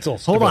the that. mental.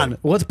 Hold on.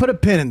 Let's put a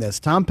pin in this.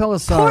 Tom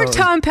Pelissero. Poor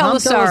Tom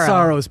Pelissero.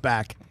 Pellissero's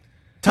back.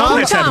 Tom,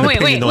 Let's have an wait.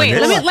 opinion on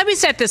this. Let me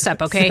set this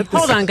up, okay?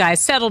 Hold on,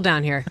 guys. Settle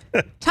down here.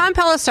 Tom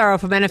Pelissero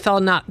from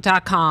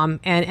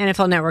NFL.com and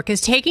NFL Network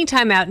is taking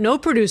time out. No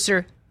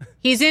producer.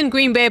 He's in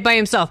Green Bay by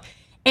himself.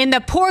 And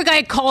the poor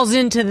guy calls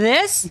into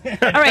this?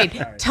 All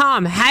right,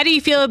 Tom, how do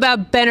you feel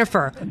about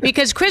Benifer?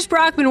 Because Chris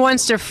Brockman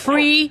wants to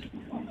free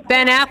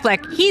Ben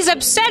Affleck. He's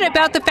upset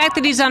about the fact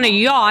that he's on a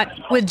yacht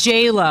with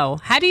J-Lo.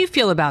 How do you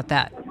feel about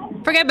that?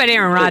 Forget about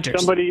Aaron Rodgers.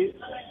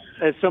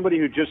 As somebody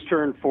who just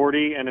turned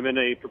 40 and I'm in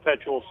a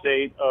perpetual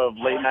state of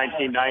late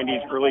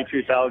 1990s, early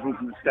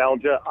 2000s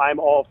nostalgia, I'm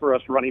all for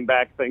us running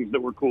back things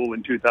that were cool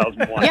in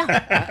 2001.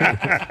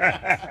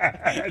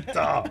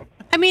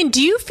 I mean,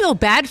 do you feel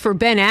bad for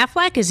Ben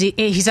Affleck?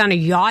 He's on a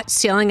yacht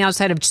sailing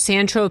outside of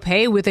San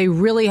Tropez with a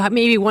really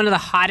maybe one of the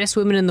hottest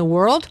women in the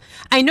world?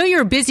 I know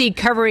you're busy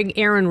covering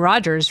Aaron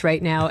Rodgers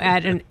right now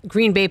at a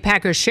Green Bay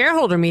Packers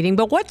shareholder meeting,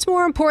 but what's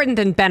more important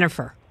than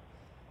Benifer?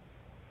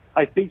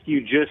 I think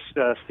you just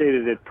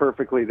stated it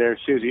perfectly there,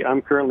 Suzy.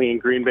 I'm currently in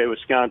Green Bay,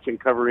 Wisconsin,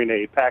 covering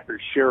a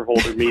Packers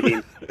shareholder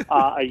meeting.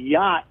 A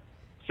yacht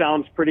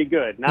sounds pretty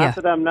good. Not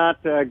that I'm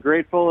not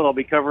grateful, and I'll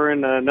be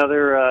covering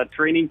another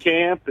training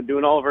camp and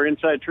doing all of our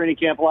Inside Training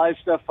Camp Live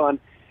stuff on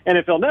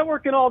NFL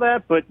Network and all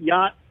that, but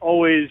yacht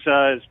always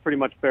is pretty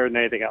much better than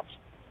anything else.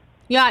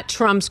 Yacht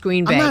trumps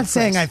Green Bay. I'm not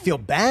saying I feel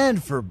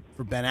bad for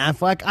Ben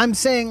Affleck. I'm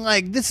saying,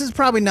 like, this is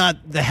probably not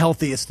the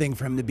healthiest thing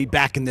for him to be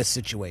back in this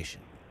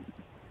situation.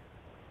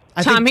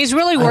 Tom, he's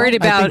really worried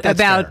about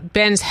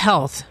Ben's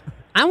health.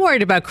 I'm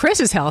worried about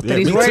Chris's health, but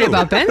he's worried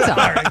about Ben's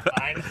health.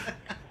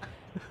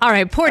 All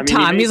right, poor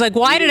Tom. He's like,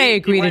 why did I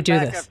agree to do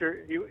back this?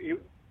 He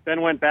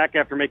then went back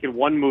after making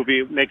one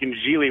movie, making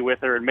Gigli with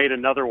her, and made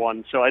another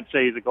one. So I'd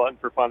say he's a glutton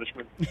for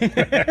punishment.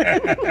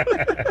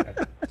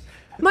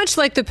 Much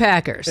like the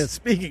Packers.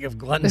 Speaking of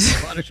glutton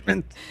for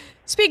punishment.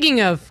 Speaking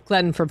of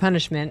glutton for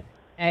punishment,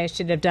 I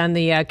should have done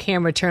the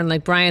camera turn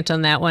like Bryant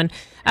on that one.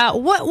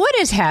 What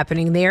is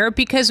happening there?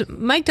 Because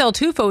Mike Del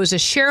Tufo is a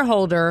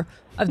shareholder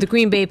of the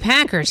Green Bay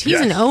Packers. He's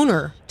an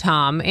owner,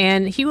 Tom,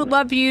 and he would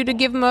love you to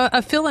give him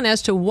a fill-in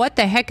as to what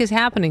the heck is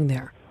happening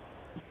there.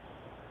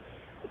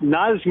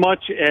 Not as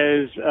much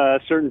as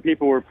certain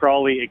people were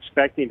probably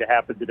expecting to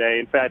happen today.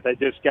 In fact, I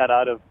just got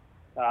out of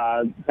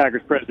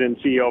Packers president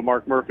and CEO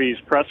Mark Murphy's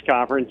press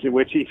conference in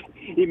which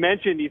he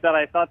mentioned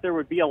I thought there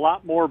would be a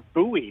lot more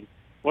booing,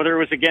 whether it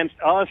was against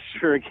us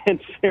or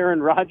against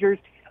Aaron Rodgers.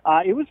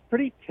 It was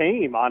pretty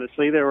tame,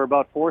 honestly. There were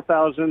about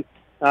 4,000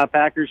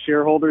 Packers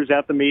shareholders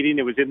at the meeting.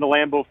 It was in the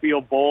Lambeau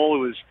Field Bowl.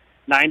 It was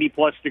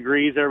 90-plus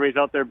degrees. Everybody's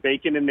out there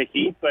baking in the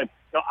heat. But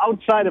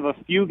outside of a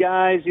few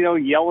guys,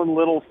 yelling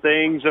little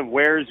things of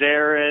where's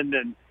Aaron,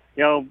 and,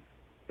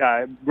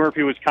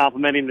 Murphy was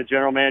complimenting the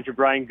general manager,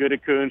 Brian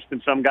Gutekunst,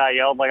 and some guy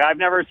yelled, like, I've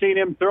never seen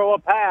him throw a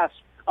pass.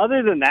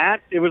 Other than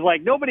that, it was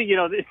like nobody,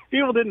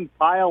 people didn't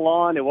pile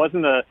on. It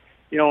wasn't a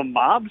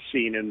mob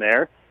scene in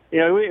there.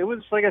 It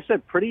was, like I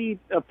said,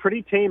 a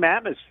pretty tame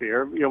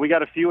atmosphere. We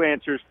got a few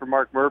answers for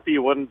Mark Murphy. He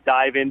wouldn't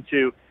dive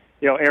into,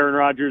 Aaron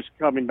Rodgers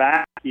coming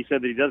back. He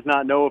said that he does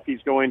not know if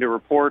he's going to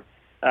report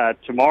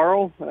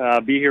tomorrow,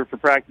 be here for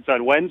practice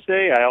on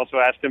Wednesday. I also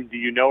asked him, do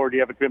you know or do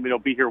you have a commitment he'll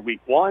be here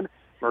week one?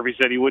 Murphy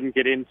said he wouldn't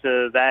get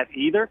into that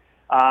either.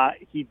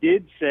 He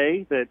did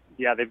say that,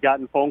 they've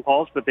gotten phone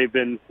calls, but they've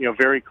been,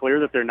 very clear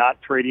that they're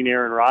not trading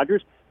Aaron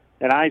Rodgers.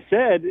 And I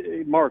said,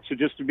 Mark, so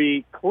just to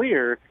be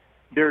clear,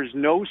 there's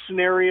no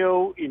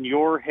scenario in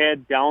your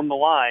head down the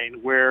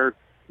line where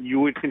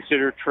you would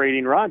consider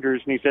trading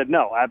Rodgers. And he said,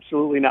 no,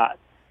 absolutely not.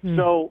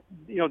 So,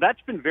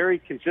 that's been very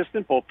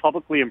consistent, both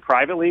publicly and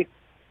privately,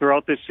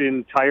 throughout this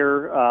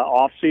entire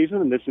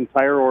offseason and this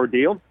entire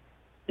ordeal.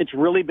 It's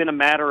really been a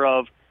matter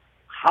of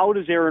how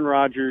does Aaron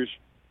Rodgers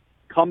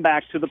come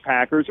back to the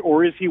Packers,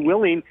 or is he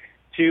willing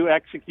to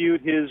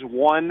execute his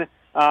one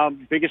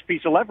biggest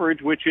piece of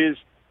leverage, which is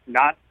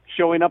not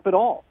showing up at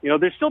all?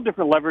 There's still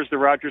different levers that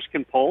Rodgers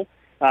can pull.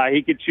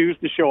 He could choose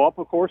to show up,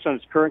 of course, on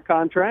his current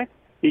contract.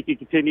 He could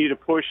continue to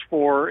push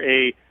for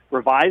a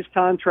revised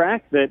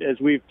contract that, as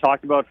we've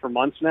talked about for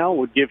months now,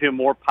 would give him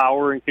more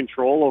power and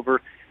control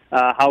over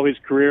how his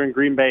career in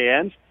Green Bay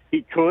ends.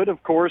 He could,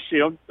 of course,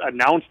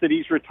 announce that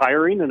he's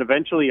retiring and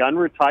eventually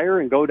unretire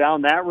and go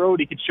down that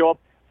road. He could show up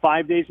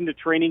 5 days into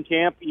training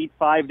camp, eat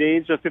 5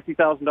 days of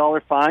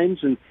 $50,000 fines,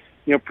 and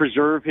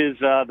preserve his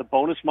the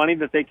bonus money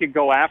that they could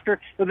go after.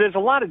 So there's a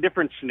lot of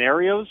different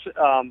scenarios.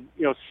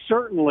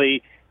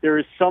 Certainly there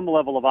is some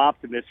level of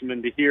optimism,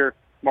 and to hear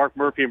Mark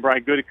Murphy and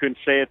Brian Gutekunst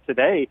say it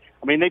today,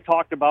 I mean, they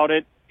talked about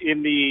it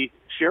in the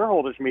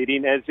shareholders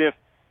meeting as if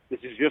this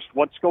is just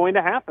what's going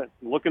to happen.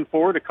 Looking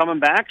forward to coming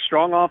back,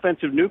 strong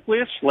offensive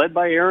nucleus led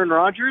by Aaron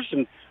Rodgers,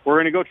 and we're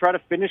going to go try to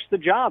finish the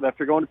job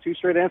after going to 2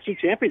 straight NFC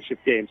championship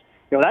games.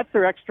 That's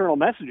their external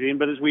messaging,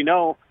 but as we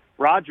know,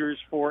 Rodgers,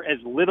 for as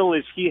little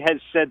as he has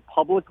said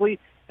publicly,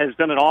 has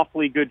done an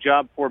awfully good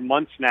job for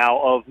months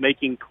now of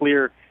making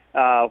clear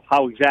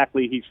how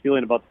exactly he's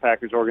feeling about the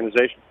Packers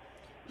organization.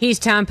 He's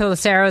Tom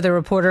Pelissero, the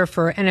reporter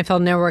for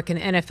NFL Network and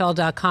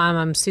NFL.com.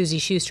 I'm Suzy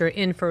Shuster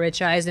in for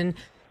Rich Eisen.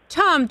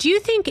 Tom, do you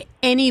think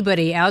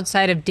anybody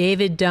outside of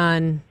David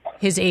Dunn,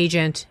 his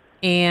agent,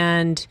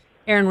 and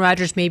Aaron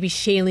Rodgers, maybe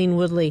Shailene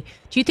Woodley,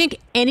 do you think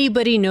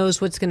anybody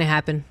knows what's going to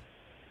happen?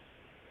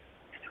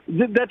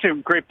 That's a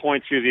great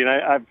point, Suzy, and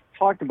I've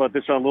talked about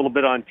this a little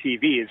bit on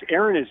TV. Is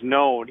Aaron is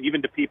known,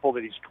 even to people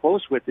that he's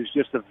close with, as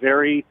just a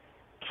very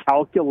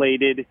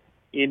calculated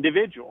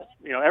individual.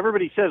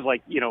 Everybody says,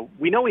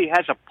 we know he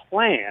has a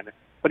plan,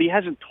 but he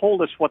hasn't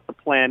told us what the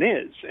plan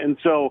is. And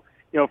so,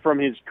 from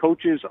his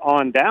coaches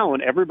on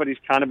down, everybody's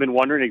kind of been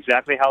wondering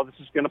exactly how this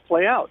is going to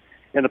play out.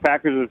 And the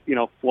Packers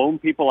have, flown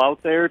people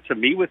out there to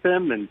meet with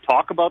him and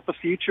talk about the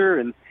future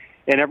and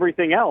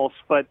everything else.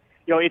 But,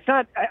 it's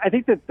not, I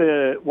think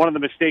that one of the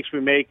mistakes we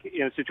make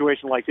in a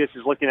situation like this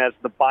is looking at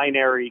the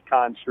binary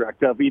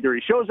construct of either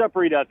he shows up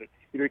or he doesn't.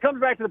 Either he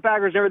comes back to the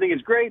Packers, everything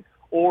is great,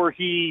 or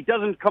he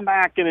doesn't come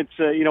back and it's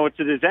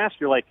a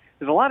disaster.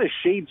 There's a lot of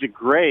shades of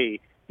gray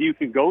you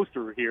can go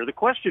through here. The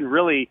question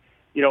really,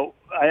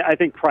 I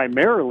think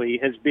primarily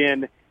has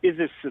been, is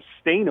this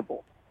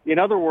sustainable? In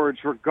other words,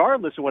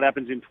 regardless of what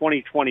happens in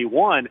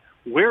 2021,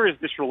 where is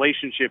this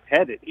relationship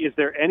headed? Is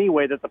there any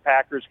way that the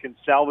Packers can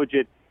salvage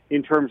it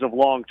in terms of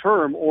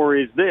long-term, or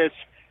is this,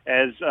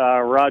 as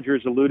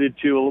Rodgers alluded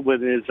to with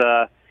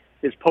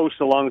his post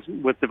along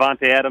with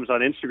Devontae Adams on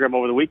Instagram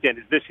over the weekend,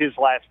 is this his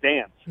last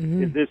dance?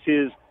 Mm-hmm. Is this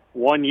his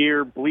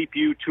one-year bleep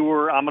you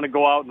tour? I'm going to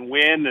go out and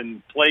win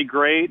and play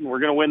great, and we're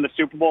going to win the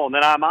Super Bowl, and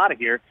then I'm out of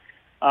here.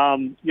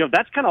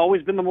 That's kind of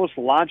always been the most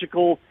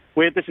logical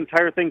way that this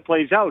entire thing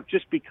plays out,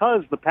 just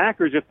because the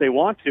Packers, if they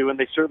want to, and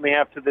they certainly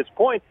have to this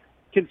point,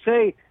 can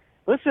say,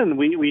 listen,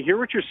 we hear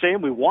what you're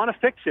saying. We want to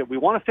fix it. We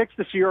want to fix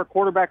this year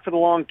quarterback for the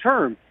long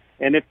term.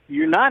 And if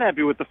you're not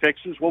happy with the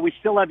fixes, well, we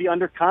still have you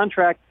under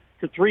contract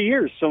for 3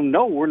 years. So,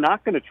 no, we're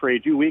not going to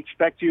trade you. We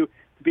expect you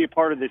to be a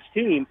part of this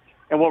team.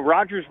 And what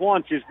Rodgers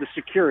wants is the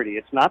security.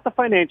 It's not the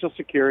financial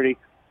security.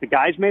 The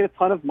guy's made a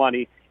ton of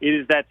money. It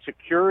is that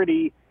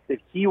security that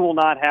he will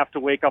not have to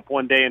wake up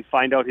one day and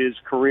find out his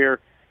career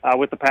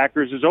with the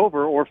Packers is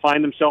over, or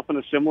find himself in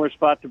a similar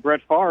spot to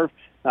Brett Favre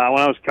when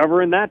I was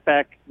covering that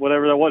back,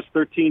 whatever that was,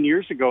 13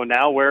 years ago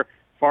now, where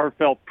Favre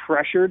felt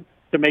pressured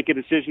to make a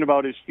decision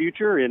about his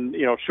future. And,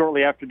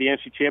 shortly after the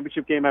NFC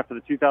Championship game, after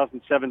the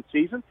 2007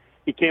 season,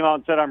 he came out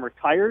and said, I'm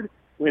retired.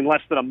 In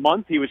less than a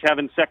month, he was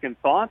having second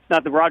thoughts.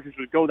 Not that Rodgers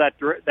would go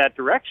that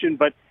direction,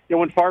 but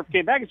when Favre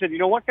came back and said, you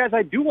know what, guys,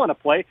 I do want to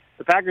play,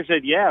 the Packers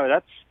said, yeah,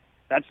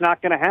 that's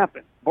not going to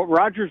happen. But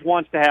Rodgers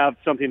wants to have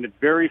something that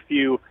very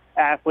few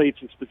athletes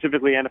and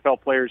specifically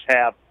NFL players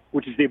have,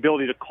 which is the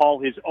ability to call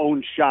his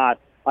own shot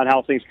on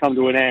how things come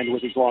to an end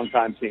with his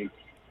longtime team.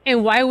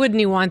 And why wouldn't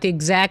he want the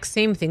exact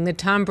same thing that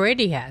Tom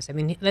Brady has? I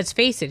mean, let's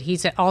face it,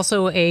 he's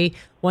also a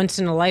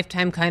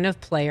once-in-a-lifetime kind of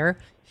player.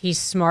 He's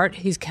smart.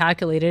 He's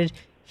calculated.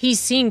 He's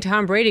seeing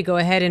Tom Brady go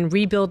ahead and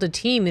rebuild a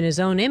team in his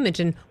own image,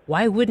 and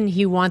why wouldn't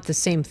he want the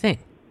same thing?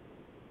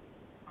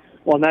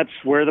 Well, and that's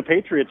where the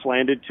Patriots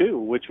landed, too,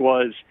 which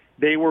was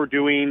they were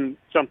doing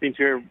something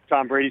to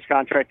Tom Brady's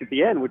contract at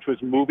the end, which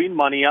was moving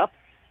money up,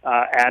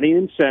 adding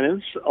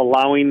incentives,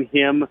 allowing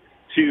him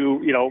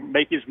to,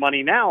 make his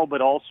money now,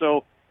 but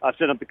also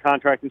set up the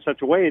contract in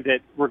such a way that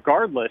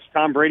regardless,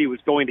 Tom Brady was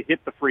going to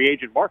hit the free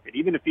agent market.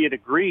 Even if he had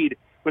agreed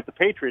with the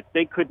Patriots,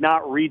 they could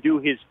not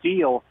redo his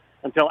deal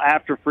until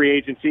after free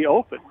agency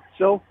opened.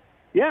 So,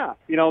 yeah,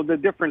 the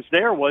difference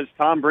there was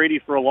Tom Brady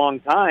for a long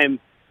time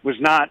was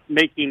not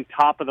making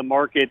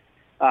top-of-the-market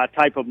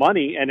type of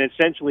money and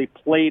essentially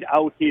played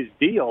out his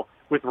deal.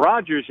 With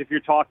Rodgers, if you're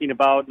talking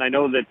about, and I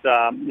know that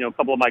a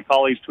couple of my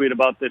colleagues tweeted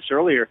about this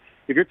earlier,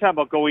 if you're talking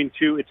about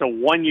it's a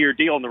one-year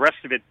deal and the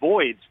rest of it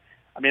voids,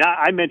 I mean,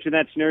 I mentioned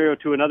that scenario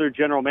to another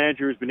general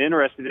manager who's been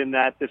interested in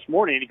that this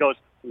morning, and he goes,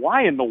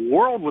 why in the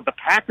world would the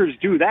Packers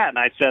do that? And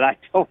I said, I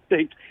don't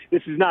think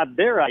this is not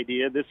their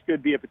idea. This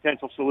could be a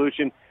potential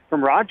solution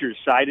from Rodgers'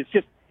 side.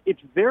 It's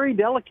very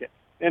delicate.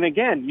 And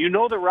again,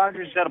 that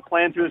Rodgers had a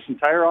plan through this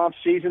entire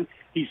offseason.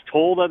 He's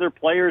told other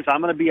players, I'm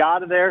going to be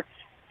out of there.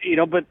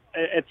 But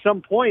at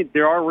some point,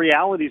 there are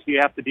realities you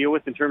have to deal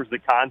with in terms of the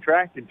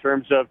contract, in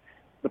terms of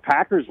the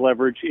Packers'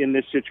 leverage in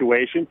this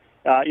situation.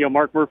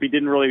 Mark Murphy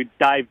didn't really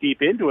dive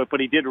deep into it, but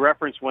he did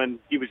reference when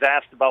he was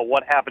asked about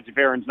what happens if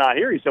Aaron's not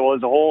here. He said, well,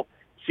 there's a whole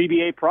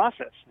CBA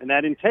process, and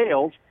that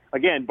entails,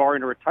 again,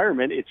 barring a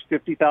retirement, it's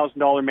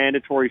 $50,000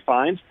 mandatory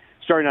fines.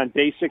 Starting on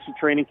day 6 of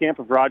training camp,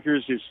 if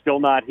Rodgers is still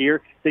not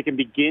here, they can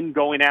begin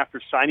going after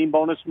signing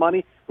bonus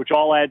money, which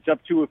all adds up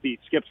to, if he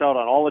skips out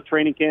on all the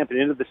training camp and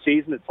into the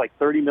season, it's like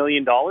 $30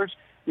 million.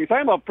 You're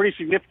talking about pretty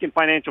significant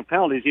financial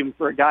penalties, even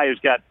for a guy who's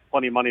got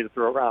plenty of money to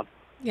throw around.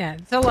 Yeah,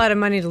 it's a lot of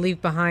money to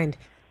leave behind.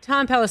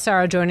 Tom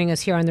Pelissero joining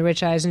us here on the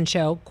Rich Eisen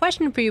Show.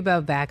 Question for you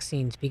about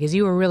vaccines, because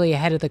you were really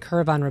ahead of the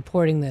curve on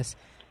reporting this.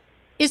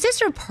 Is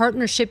this a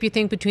partnership, you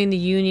think, between the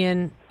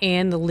union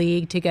and the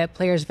league to get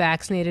players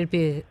vaccinated?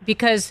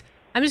 Because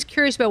I'm just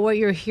curious about what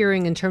you're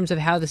hearing in terms of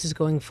how this is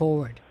going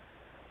forward.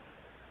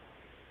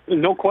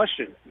 No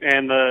question.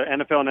 And the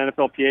NFL and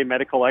NFLPA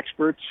medical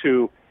experts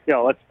who,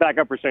 let's back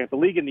up for a second. The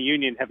league and the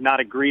union have not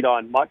agreed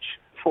on much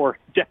for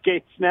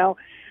decades now.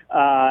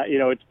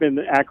 It's been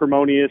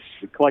acrimonious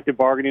collective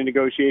bargaining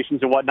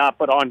negotiations and whatnot.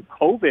 But on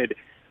COVID,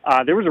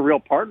 there was a real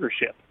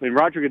partnership. I mean,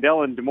 Roger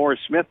Goodell and DeMaurice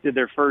Smith did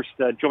their first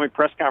joint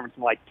press conference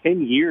in like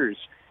 10 years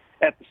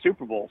at the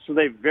Super Bowl. So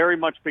they've very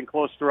much been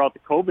close throughout the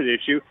COVID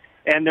issue.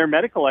 And their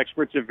medical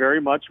experts have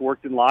very much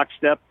worked in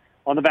lockstep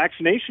on the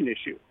vaccination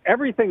issue.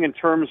 Everything in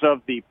terms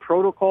of the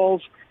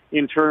protocols,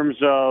 in terms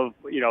of,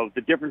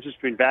 the differences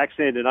between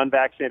vaccinated and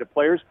unvaccinated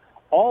players,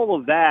 all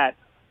of that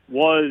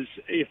was,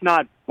 if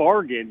not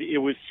bargained, it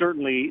was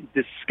certainly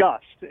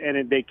discussed.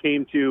 And they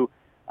came to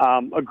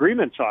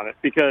agreements on it,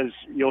 because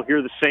you'll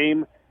hear the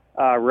same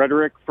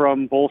rhetoric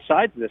from both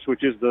sides of this,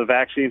 which is the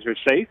vaccines are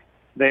safe,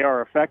 they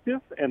are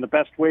effective, and the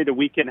best way that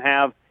we can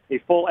have a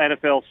full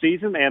NFL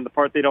season, and the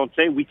part they don't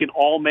say, we can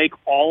all make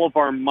all of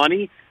our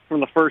money from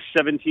the first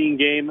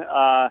 17-game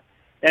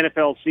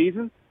NFL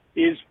season,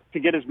 is to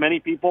get as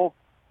many people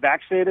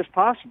vaccinated as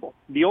possible.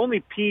 The only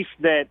piece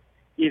that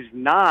is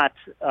not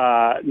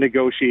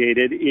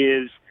negotiated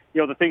is,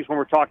 the things when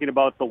we're talking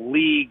about the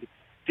league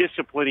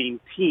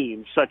disciplining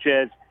teams, such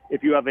as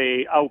if you have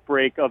a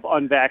outbreak of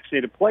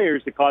unvaccinated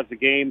players that cause the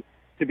game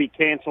to be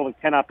canceled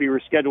and cannot be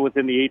rescheduled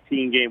within the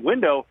 18-game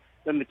window,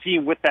 then the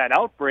team with that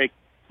outbreak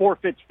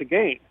forfeits the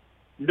game.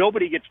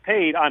 Nobody gets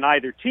paid on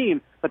either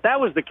team, but that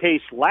was the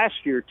case last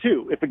year,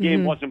 too. If a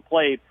game wasn't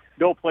played,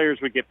 no players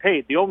would get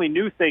paid. The only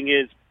new thing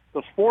is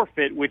the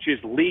forfeit, which is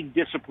league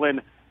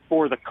discipline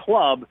for the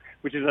club,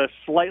 which is a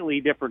slightly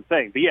different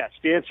thing. But yes,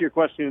 to answer your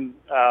question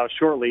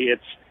shortly,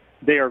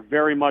 they are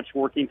very much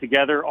working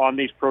together on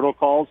these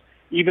protocols,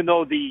 even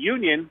though the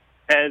union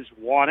has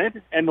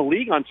wanted, and the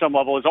league on some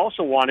level has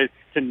also wanted,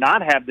 to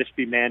not have this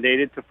be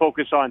mandated, to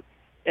focus on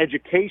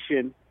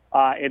education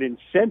and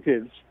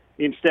incentives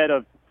instead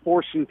of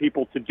forcing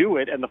people to do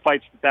it and the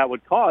fights that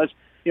would cause.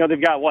 You know,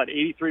 they've got,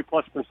 83+%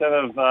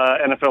 of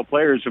NFL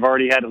players have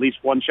already had at least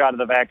one shot of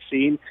the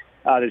vaccine.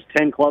 There's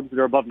 10 clubs that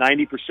are above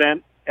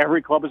 90%.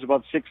 Every club is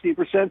above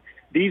 60%.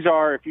 These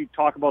are, if you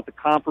talk about the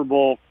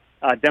comparable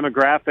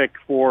demographic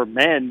for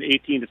men,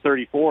 18 to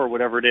 34,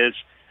 whatever it is,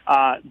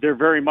 they're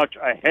very much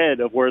ahead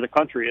of where the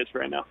country is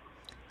right now.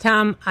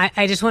 Tom,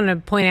 I just want to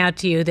point out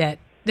to you that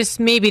this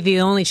may be the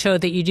only show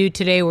that you do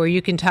today where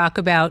you can talk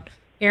about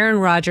Aaron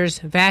Rodgers,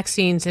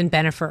 vaccines, and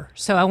Bennifer.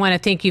 So I want to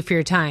thank you for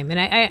your time, and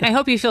I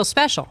hope you feel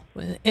special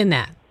in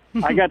that.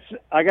 I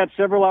got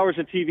several hours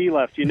of TV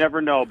left. You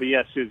never know, but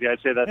yes, Suzy, I'd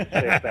say that's a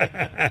safe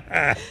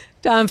bet.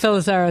 Tom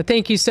Pelissero,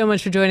 thank you so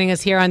much for joining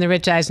us here on the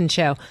Rich Eisen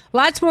Show.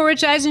 Lots more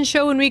Rich Eisen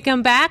Show when we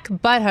come back.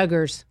 Butt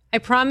huggers. I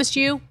promised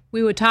you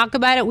we would talk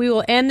about it. We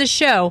will end the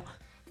show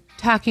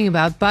talking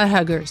about butt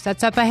huggers.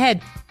 That's up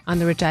ahead on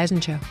the Rich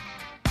Eisen Show.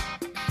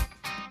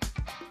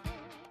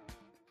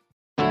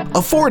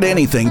 Afford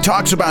Anything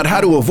talks about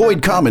how to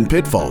avoid common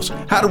pitfalls,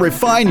 how to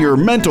refine your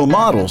mental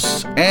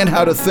models, and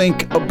how to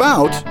think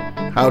about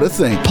how to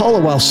think. Paula,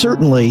 while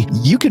certainly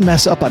you can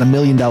mess up on $1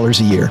 million a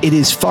year, it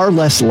is far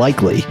less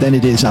likely than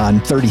it is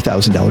on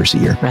 $30,000 a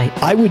year. Right.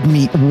 I would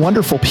meet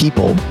wonderful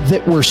people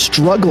that were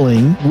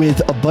struggling with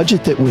a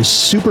budget that was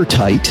super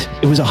tight.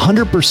 It was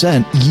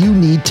 100%. You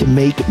need to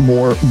make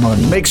more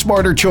money. Make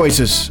smarter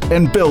choices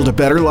and build a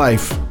better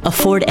life.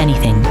 Afford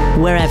Anything,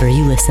 wherever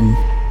you listen.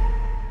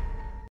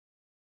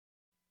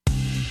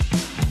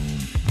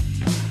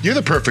 You're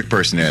the perfect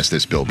person to ask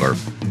this, Bill Burr.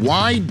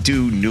 Why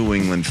do New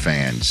England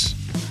fans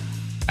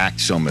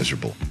act so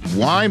miserable?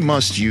 Why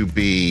must you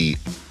be...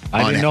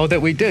 I didn't know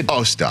that we did.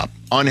 Oh, stop.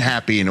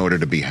 Unhappy in order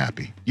to be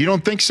happy. You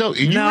don't think so?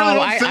 You no, really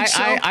don't think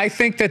so? I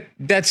think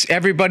that's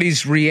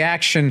everybody's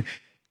reaction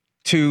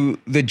to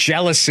the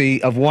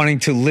jealousy of wanting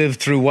to live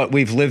through what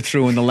we've lived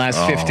through in the last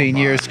 15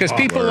 years. Because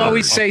people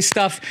always say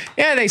stuff.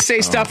 Yeah, they say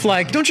stuff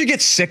like, don't you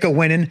get sick of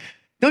winning?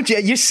 Don't you?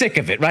 You're sick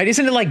of it, right?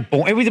 Isn't it like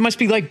boring? Everything must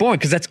be like boring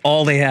because that's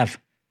all they have.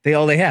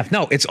 All they have.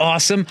 No, it's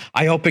awesome.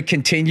 I hope it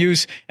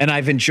continues, and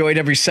I've enjoyed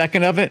every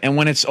second of it. And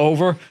when it's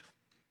over,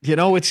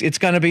 it's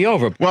going to be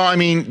over. Well, I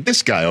mean,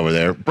 this guy over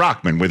there,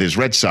 Brockman, with his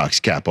Red Sox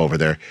cap over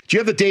there. Do you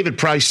have the David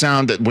Price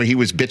sound where he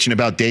was bitching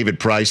about David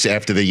Price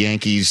after the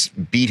Yankees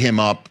beat him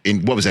up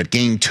in, what was that,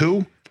 game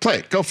 2? Play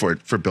it. Go for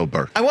it for Bill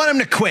Burr. I want him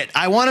to quit.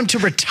 I want him to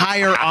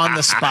retire on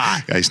the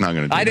spot. Yeah, he's not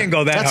going to do I didn't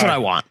go that That's hard. what I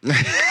want. He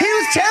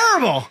was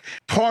terrible.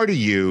 Part of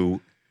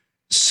you...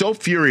 so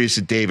furious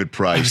at David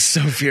Price. I'm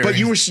so furious. But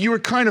you were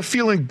kind of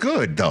feeling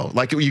good though.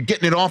 Like you're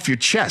getting it off your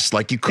chest.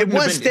 Like you couldn't. It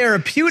was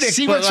therapeutic.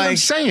 See, but that's what I'm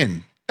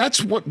saying.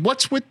 That's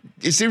what's with.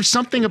 Is there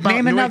something about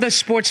name another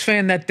sports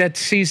fan that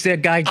sees their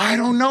guy? I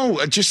don't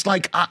know. Just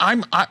like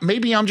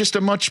maybe I'm just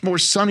a much more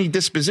sunny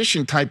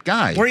disposition type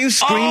guy. Were you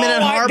screaming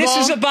at Harbaugh? This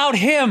is about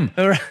him.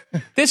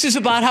 This is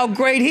about how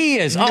great he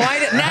is. Now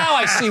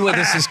I see where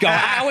this is going.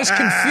 I was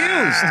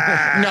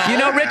confused.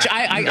 No. Rich,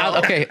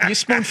 okay, you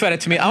spoon-fed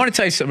it to me. I want to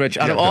tell you something, Rich.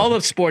 Out of all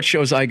the sports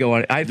shows I go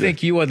on, I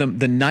think you are the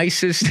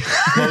nicest,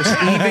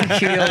 most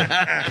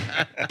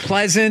even-keeled,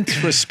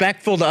 pleasant,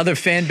 respectful to other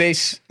fan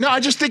base. No, I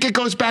just think it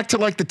goes back to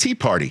like the Tea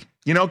Party.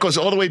 It goes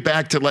all the way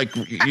back to like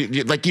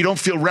you don't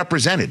feel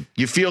represented.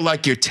 You feel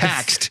like you're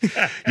taxed.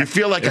 You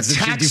feel like a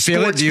taxed sports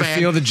fan. Do you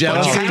feel the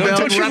jealousy?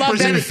 Don't you love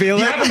that? You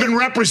haven't been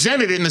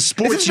represented in the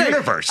sports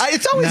universe.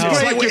 It's always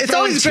great. Like it's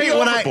always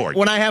great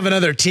when I have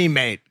another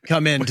teammate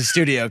come into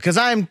studio because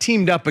I'm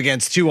teamed up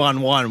against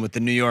 2-on-1 with the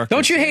New York.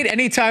 Don't you hate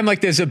any time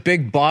like there's a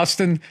big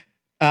Boston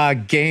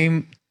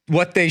game?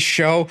 What they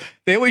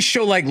always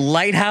show like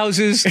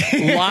lighthouses,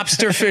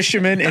 lobster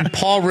fishermen, and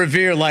Paul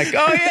Revere. Like,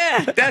 oh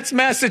yeah, that's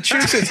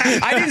Massachusetts.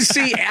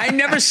 I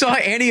never saw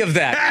any of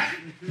that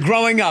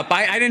growing up.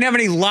 I didn't have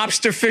any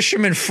lobster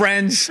fishermen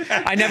friends.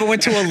 I never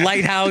went to a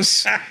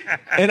lighthouse,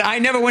 and I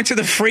never went to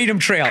the Freedom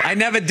Trail. I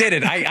never did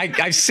it.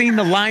 I've seen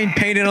the line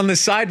painted on the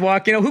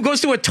sidewalk. Who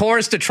goes to a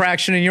tourist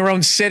attraction in your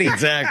own city?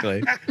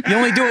 Exactly. You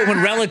only do it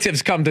when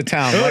relatives come to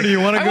town. Oh, do you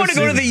want to go? I want to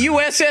go to the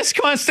USS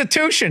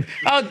Constitution.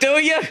 Oh, do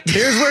you?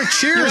 Here's where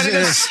Cheers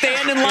is.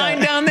 Stand in line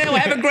down there. We'll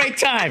have a great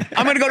time.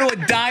 I'm going to go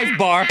to a dive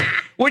bar.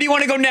 Where do you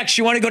want to go next?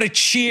 You want to go to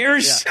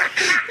Cheers?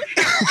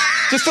 Yeah.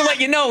 Just to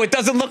let you know, it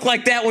doesn't look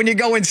like that when you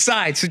go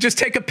inside. So just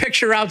take a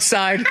picture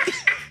outside.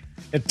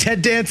 If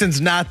Ted Danson's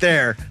not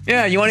there.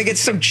 Yeah, you want to get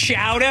some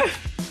chowder?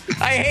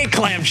 I hate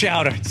clam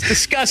chowder. It's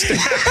disgusting.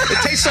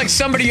 It tastes like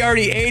somebody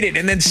already ate it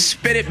and then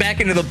spit it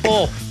back into the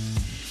bowl.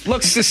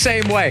 Looks the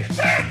same way.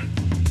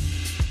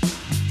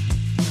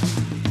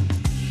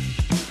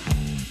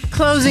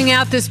 Closing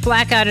out this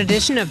blackout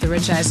edition of the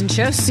Rich Eisen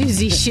Show,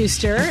 Suzy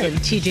Schuster and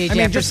TJ Jefferson.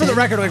 I mean, just for the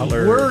record, like,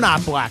 we're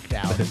not blacked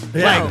out.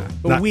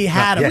 But we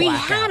had a blackout. We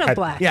had a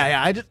blackout.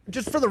 Yeah.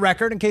 Just for the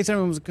record, in case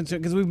anyone was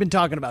concerned, because we've been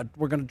talking about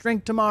we're going to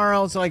drink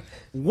tomorrow. So, like,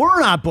 we're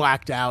not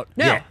blacked out.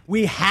 No. Yeah.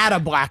 We had a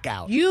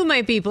blackout. You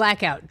might be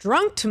blackout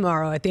drunk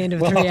tomorrow at the end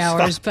of 3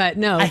 hours, but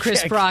no,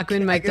 Chris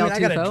Brockman, Mike Del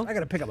Tufo. I got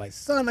to pick up my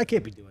son. I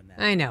can't be doing that.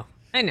 I know.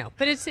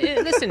 But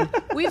listen,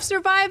 we've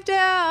survived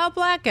a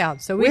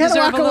blackout, so we had a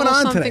lot deserve going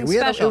on something today.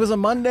 special. It was a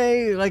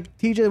Monday, like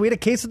TJ. We had a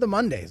case of the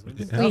Mondays.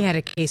 We had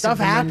a case of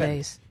the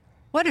Mondays.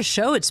 What a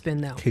show it's been,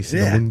 though. Case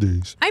of the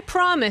Mondays. I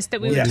promised that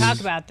we would talk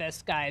about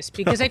this, guys,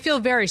 because I feel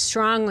very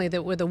strongly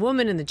that with a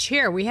woman in the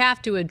chair, we have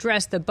to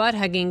address the butt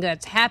hugging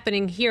that's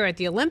happening here at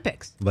the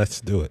Olympics. Let's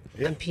do it.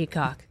 On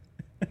Peacock.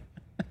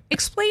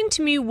 Explain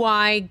to me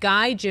why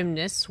guy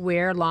gymnasts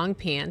wear long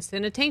pants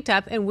and a tank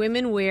top and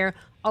women wear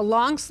a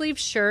long sleeve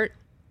shirt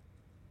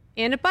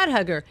and a butt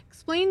hugger.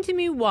 Explain to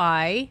me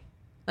why,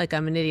 like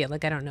I'm an idiot,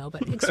 like I don't know,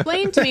 but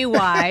explain to me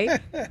why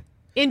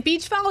in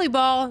beach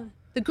volleyball,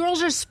 the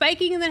girls are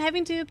spiking and then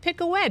having to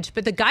pick a wedge,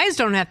 but the guys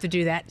don't have to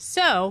do that.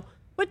 So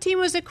what team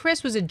was it,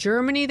 Chris? Was it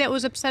Germany that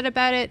was upset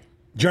about it?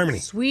 Germany.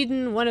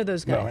 Sweden, one of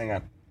those guys. No, hang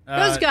on.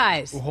 Those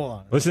guys. Well, hold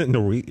on. Wasn't it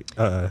Norway?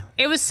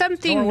 It was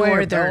something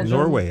Norway.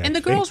 Norway. And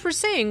the girls were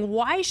saying,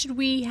 why should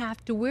we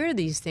have to wear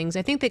these things?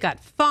 I think they got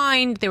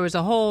fined. There was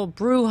a whole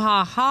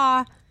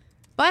brouhaha.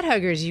 Butt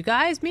huggers, you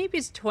guys. Maybe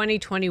it's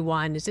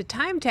 2021. Is it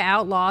time to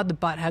outlaw the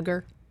butt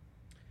hugger?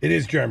 It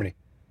is Germany.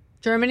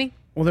 Germany?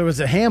 Well, there was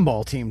a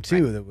handball team,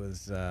 too, that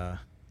was... I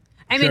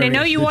mean, I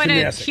know you want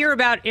to hear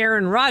about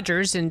Aaron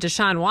Rodgers and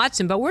Deshaun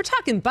Watson, but we're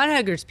talking butt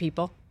huggers,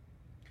 people.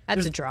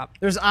 That's a drop.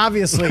 There's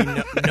obviously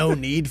no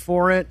need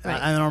for it.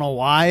 Right. I don't know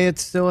why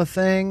it's still a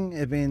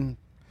thing. I mean,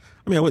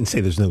 I wouldn't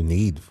say there's no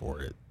need for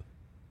it,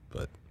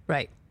 but...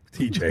 Right.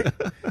 TJ.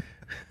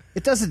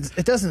 It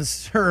doesn't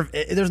serve.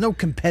 There's no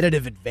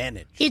competitive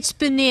advantage. It's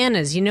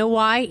bananas. You know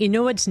why? You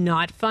know what's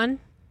not fun?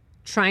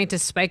 Trying to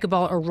spike a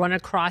ball or run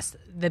across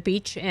the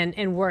beach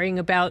and worrying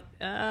about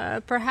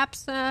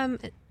perhaps. I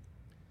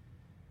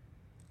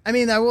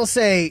mean, I will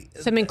say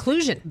some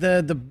inclusion.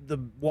 The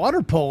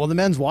water polo, the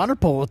men's water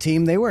polo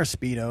team, they wear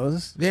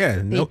Speedos. Yeah,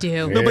 they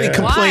do. Nobody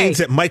complains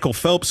that Michael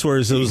Phelps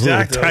wears those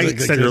little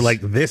tights that are like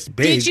this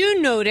big. Did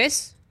you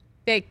notice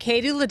that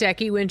Katie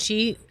Ledecky, when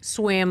she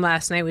swam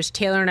last night, which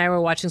Taylor and I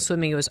were watching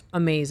swimming, it was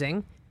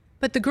amazing.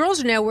 But the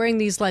girls are now wearing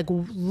these like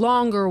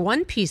longer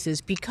one pieces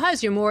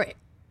because you're more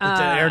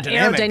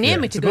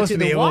aerodynamic to go through the water. Supposed to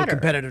be a little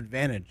competitive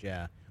advantage,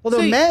 yeah.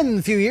 Although men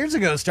a few years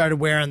ago started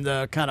wearing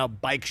the kind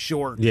of bike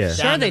shorts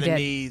down to the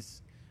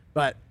knees.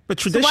 But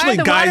traditionally, so why are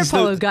the water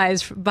polo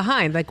guys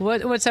behind? Like,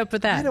 what's up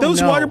with that?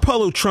 Those water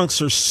polo trunks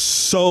are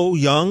so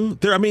young.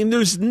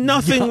 There's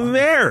nothing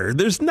there.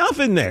 There's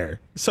nothing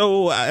there.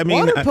 So, I mean...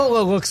 Water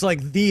polo looks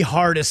like the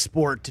hardest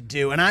sport to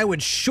do, and I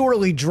would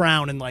surely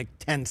drown in like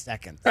 10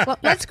 seconds. Well,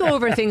 let's go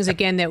over things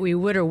again that we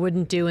would or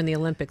wouldn't do in the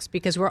Olympics,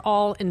 because we're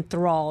all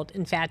enthralled,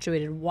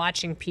 infatuated,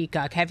 watching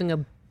Peacock,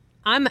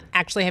 I'm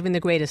actually having the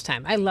greatest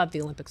time. I love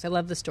the Olympics. I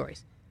love the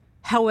stories.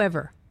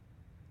 However...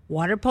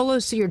 Water polo,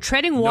 so you're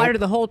treading water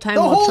the whole time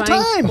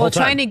while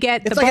trying to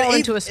get the ball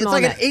into a small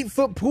net. It's like an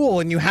 8-foot pool,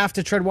 and you have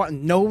to tread water.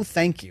 No,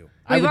 thank you.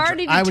 We've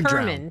already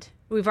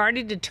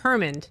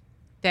determined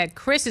that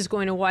Chris is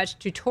going to watch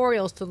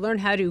tutorials to learn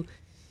how to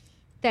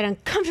that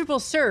uncomfortable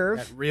serve.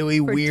 That really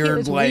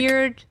weird,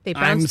 They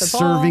bounce the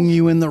ball. I'm serving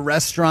you in the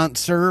restaurant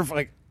serve.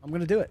 Like, I'm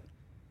going to do it.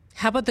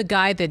 How about the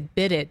guy that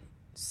bit it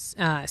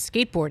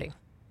skateboarding?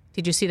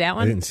 Did you see that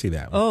one? I didn't see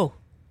that one. Oh,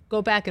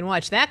 go back and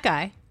watch that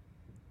guy.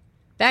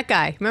 That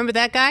guy. Remember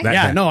that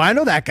guy? No, I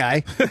know that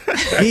guy.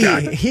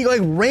 he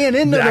like ran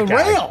into the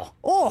rail.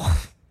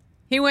 Oh.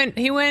 He went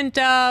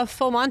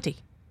full Monty.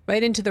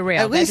 Right into the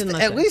rail. At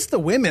least the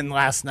women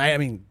last night, I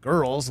mean,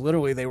 girls,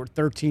 literally, they were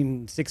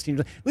 13, 16.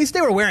 At least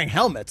they were wearing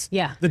helmets.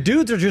 Yeah. The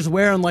dudes are just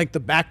wearing, like, the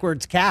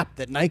backwards cap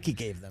that Nike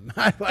gave them.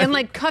 And,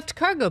 like, cuffed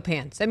cargo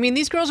pants. I mean,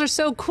 these girls are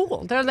so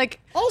cool. They're, like,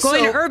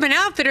 going to Urban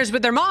Outfitters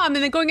with their mom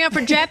and then going out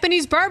for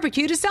Japanese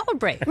barbecue to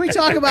celebrate. Can we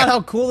talk about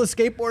how cool the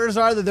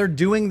skateboarders are, that they're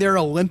doing their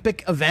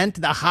Olympic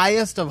event, the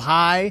highest of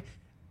high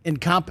in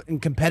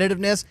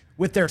competitiveness,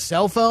 with their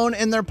cell phone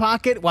in their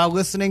pocket while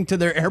listening to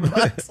their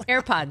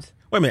AirPods.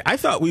 Wait a minute. I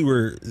thought we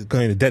were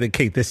going to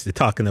dedicate this to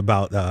talking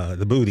about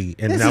the booty,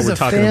 and this now we're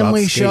talking about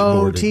family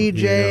show, skateboarding,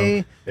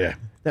 TJ. Yeah.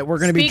 That we're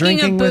going to be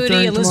drinking with Speaking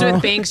of booty, Elizabeth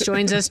tomorrow. Banks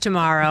joins us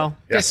tomorrow.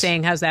 Yes. Just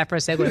saying, how's that for a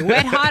segue?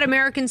 Wet Hot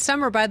American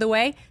Summer, by the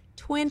way,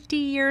 20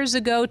 years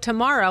ago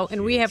tomorrow,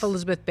 and we have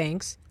Elizabeth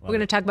Banks. We're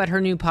going to talk about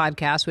her new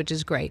podcast, which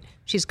is great.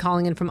 She's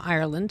calling in from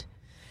Ireland.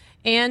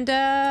 And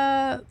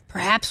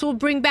perhaps we'll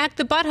bring back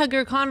the butt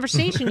hugger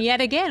conversation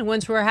yet again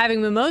once we're having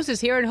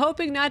mimosas here and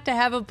hoping not to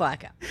have a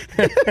blackout.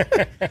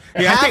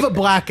 Have a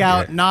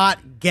blackout, not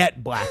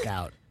get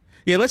blackout.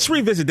 Yeah, let's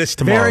revisit this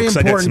tomorrow because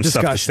I got some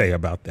stuff to say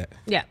about that.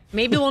 Yeah,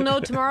 maybe we'll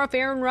know tomorrow if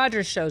Aaron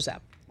Rodgers shows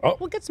up.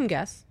 We'll get some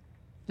guests.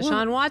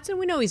 Deshaun Watson,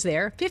 we know he's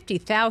there.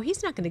 50,000.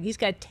 He's not going to. He's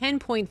got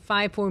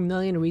 10.54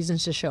 million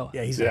reasons to show up.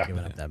 Yeah, he's not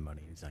giving up that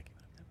money. He's not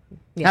giving up that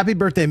money. Yeah. Happy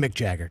birthday, Mick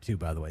Jagger, too,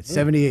 by the way.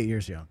 78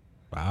 years young.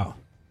 Wow.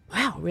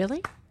 Wow,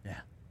 really? Yeah.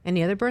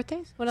 Any other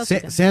birthdays? What else? you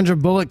got? Sandra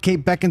Bullock,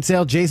 Kate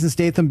Beckinsale, Jason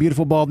Statham,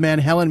 beautiful bald man,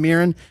 Helen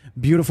Mirren,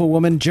 beautiful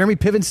woman, Jeremy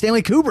Piven,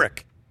 Stanley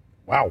Kubrick.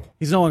 Wow.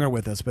 He's no longer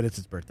with us, but it's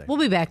his birthday. We'll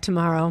be back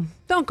tomorrow.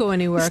 Don't go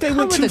anywhere. Stay Come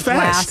went with too a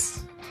fast.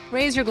 glass.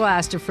 Raise your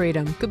glass to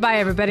freedom. Goodbye,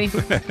 everybody.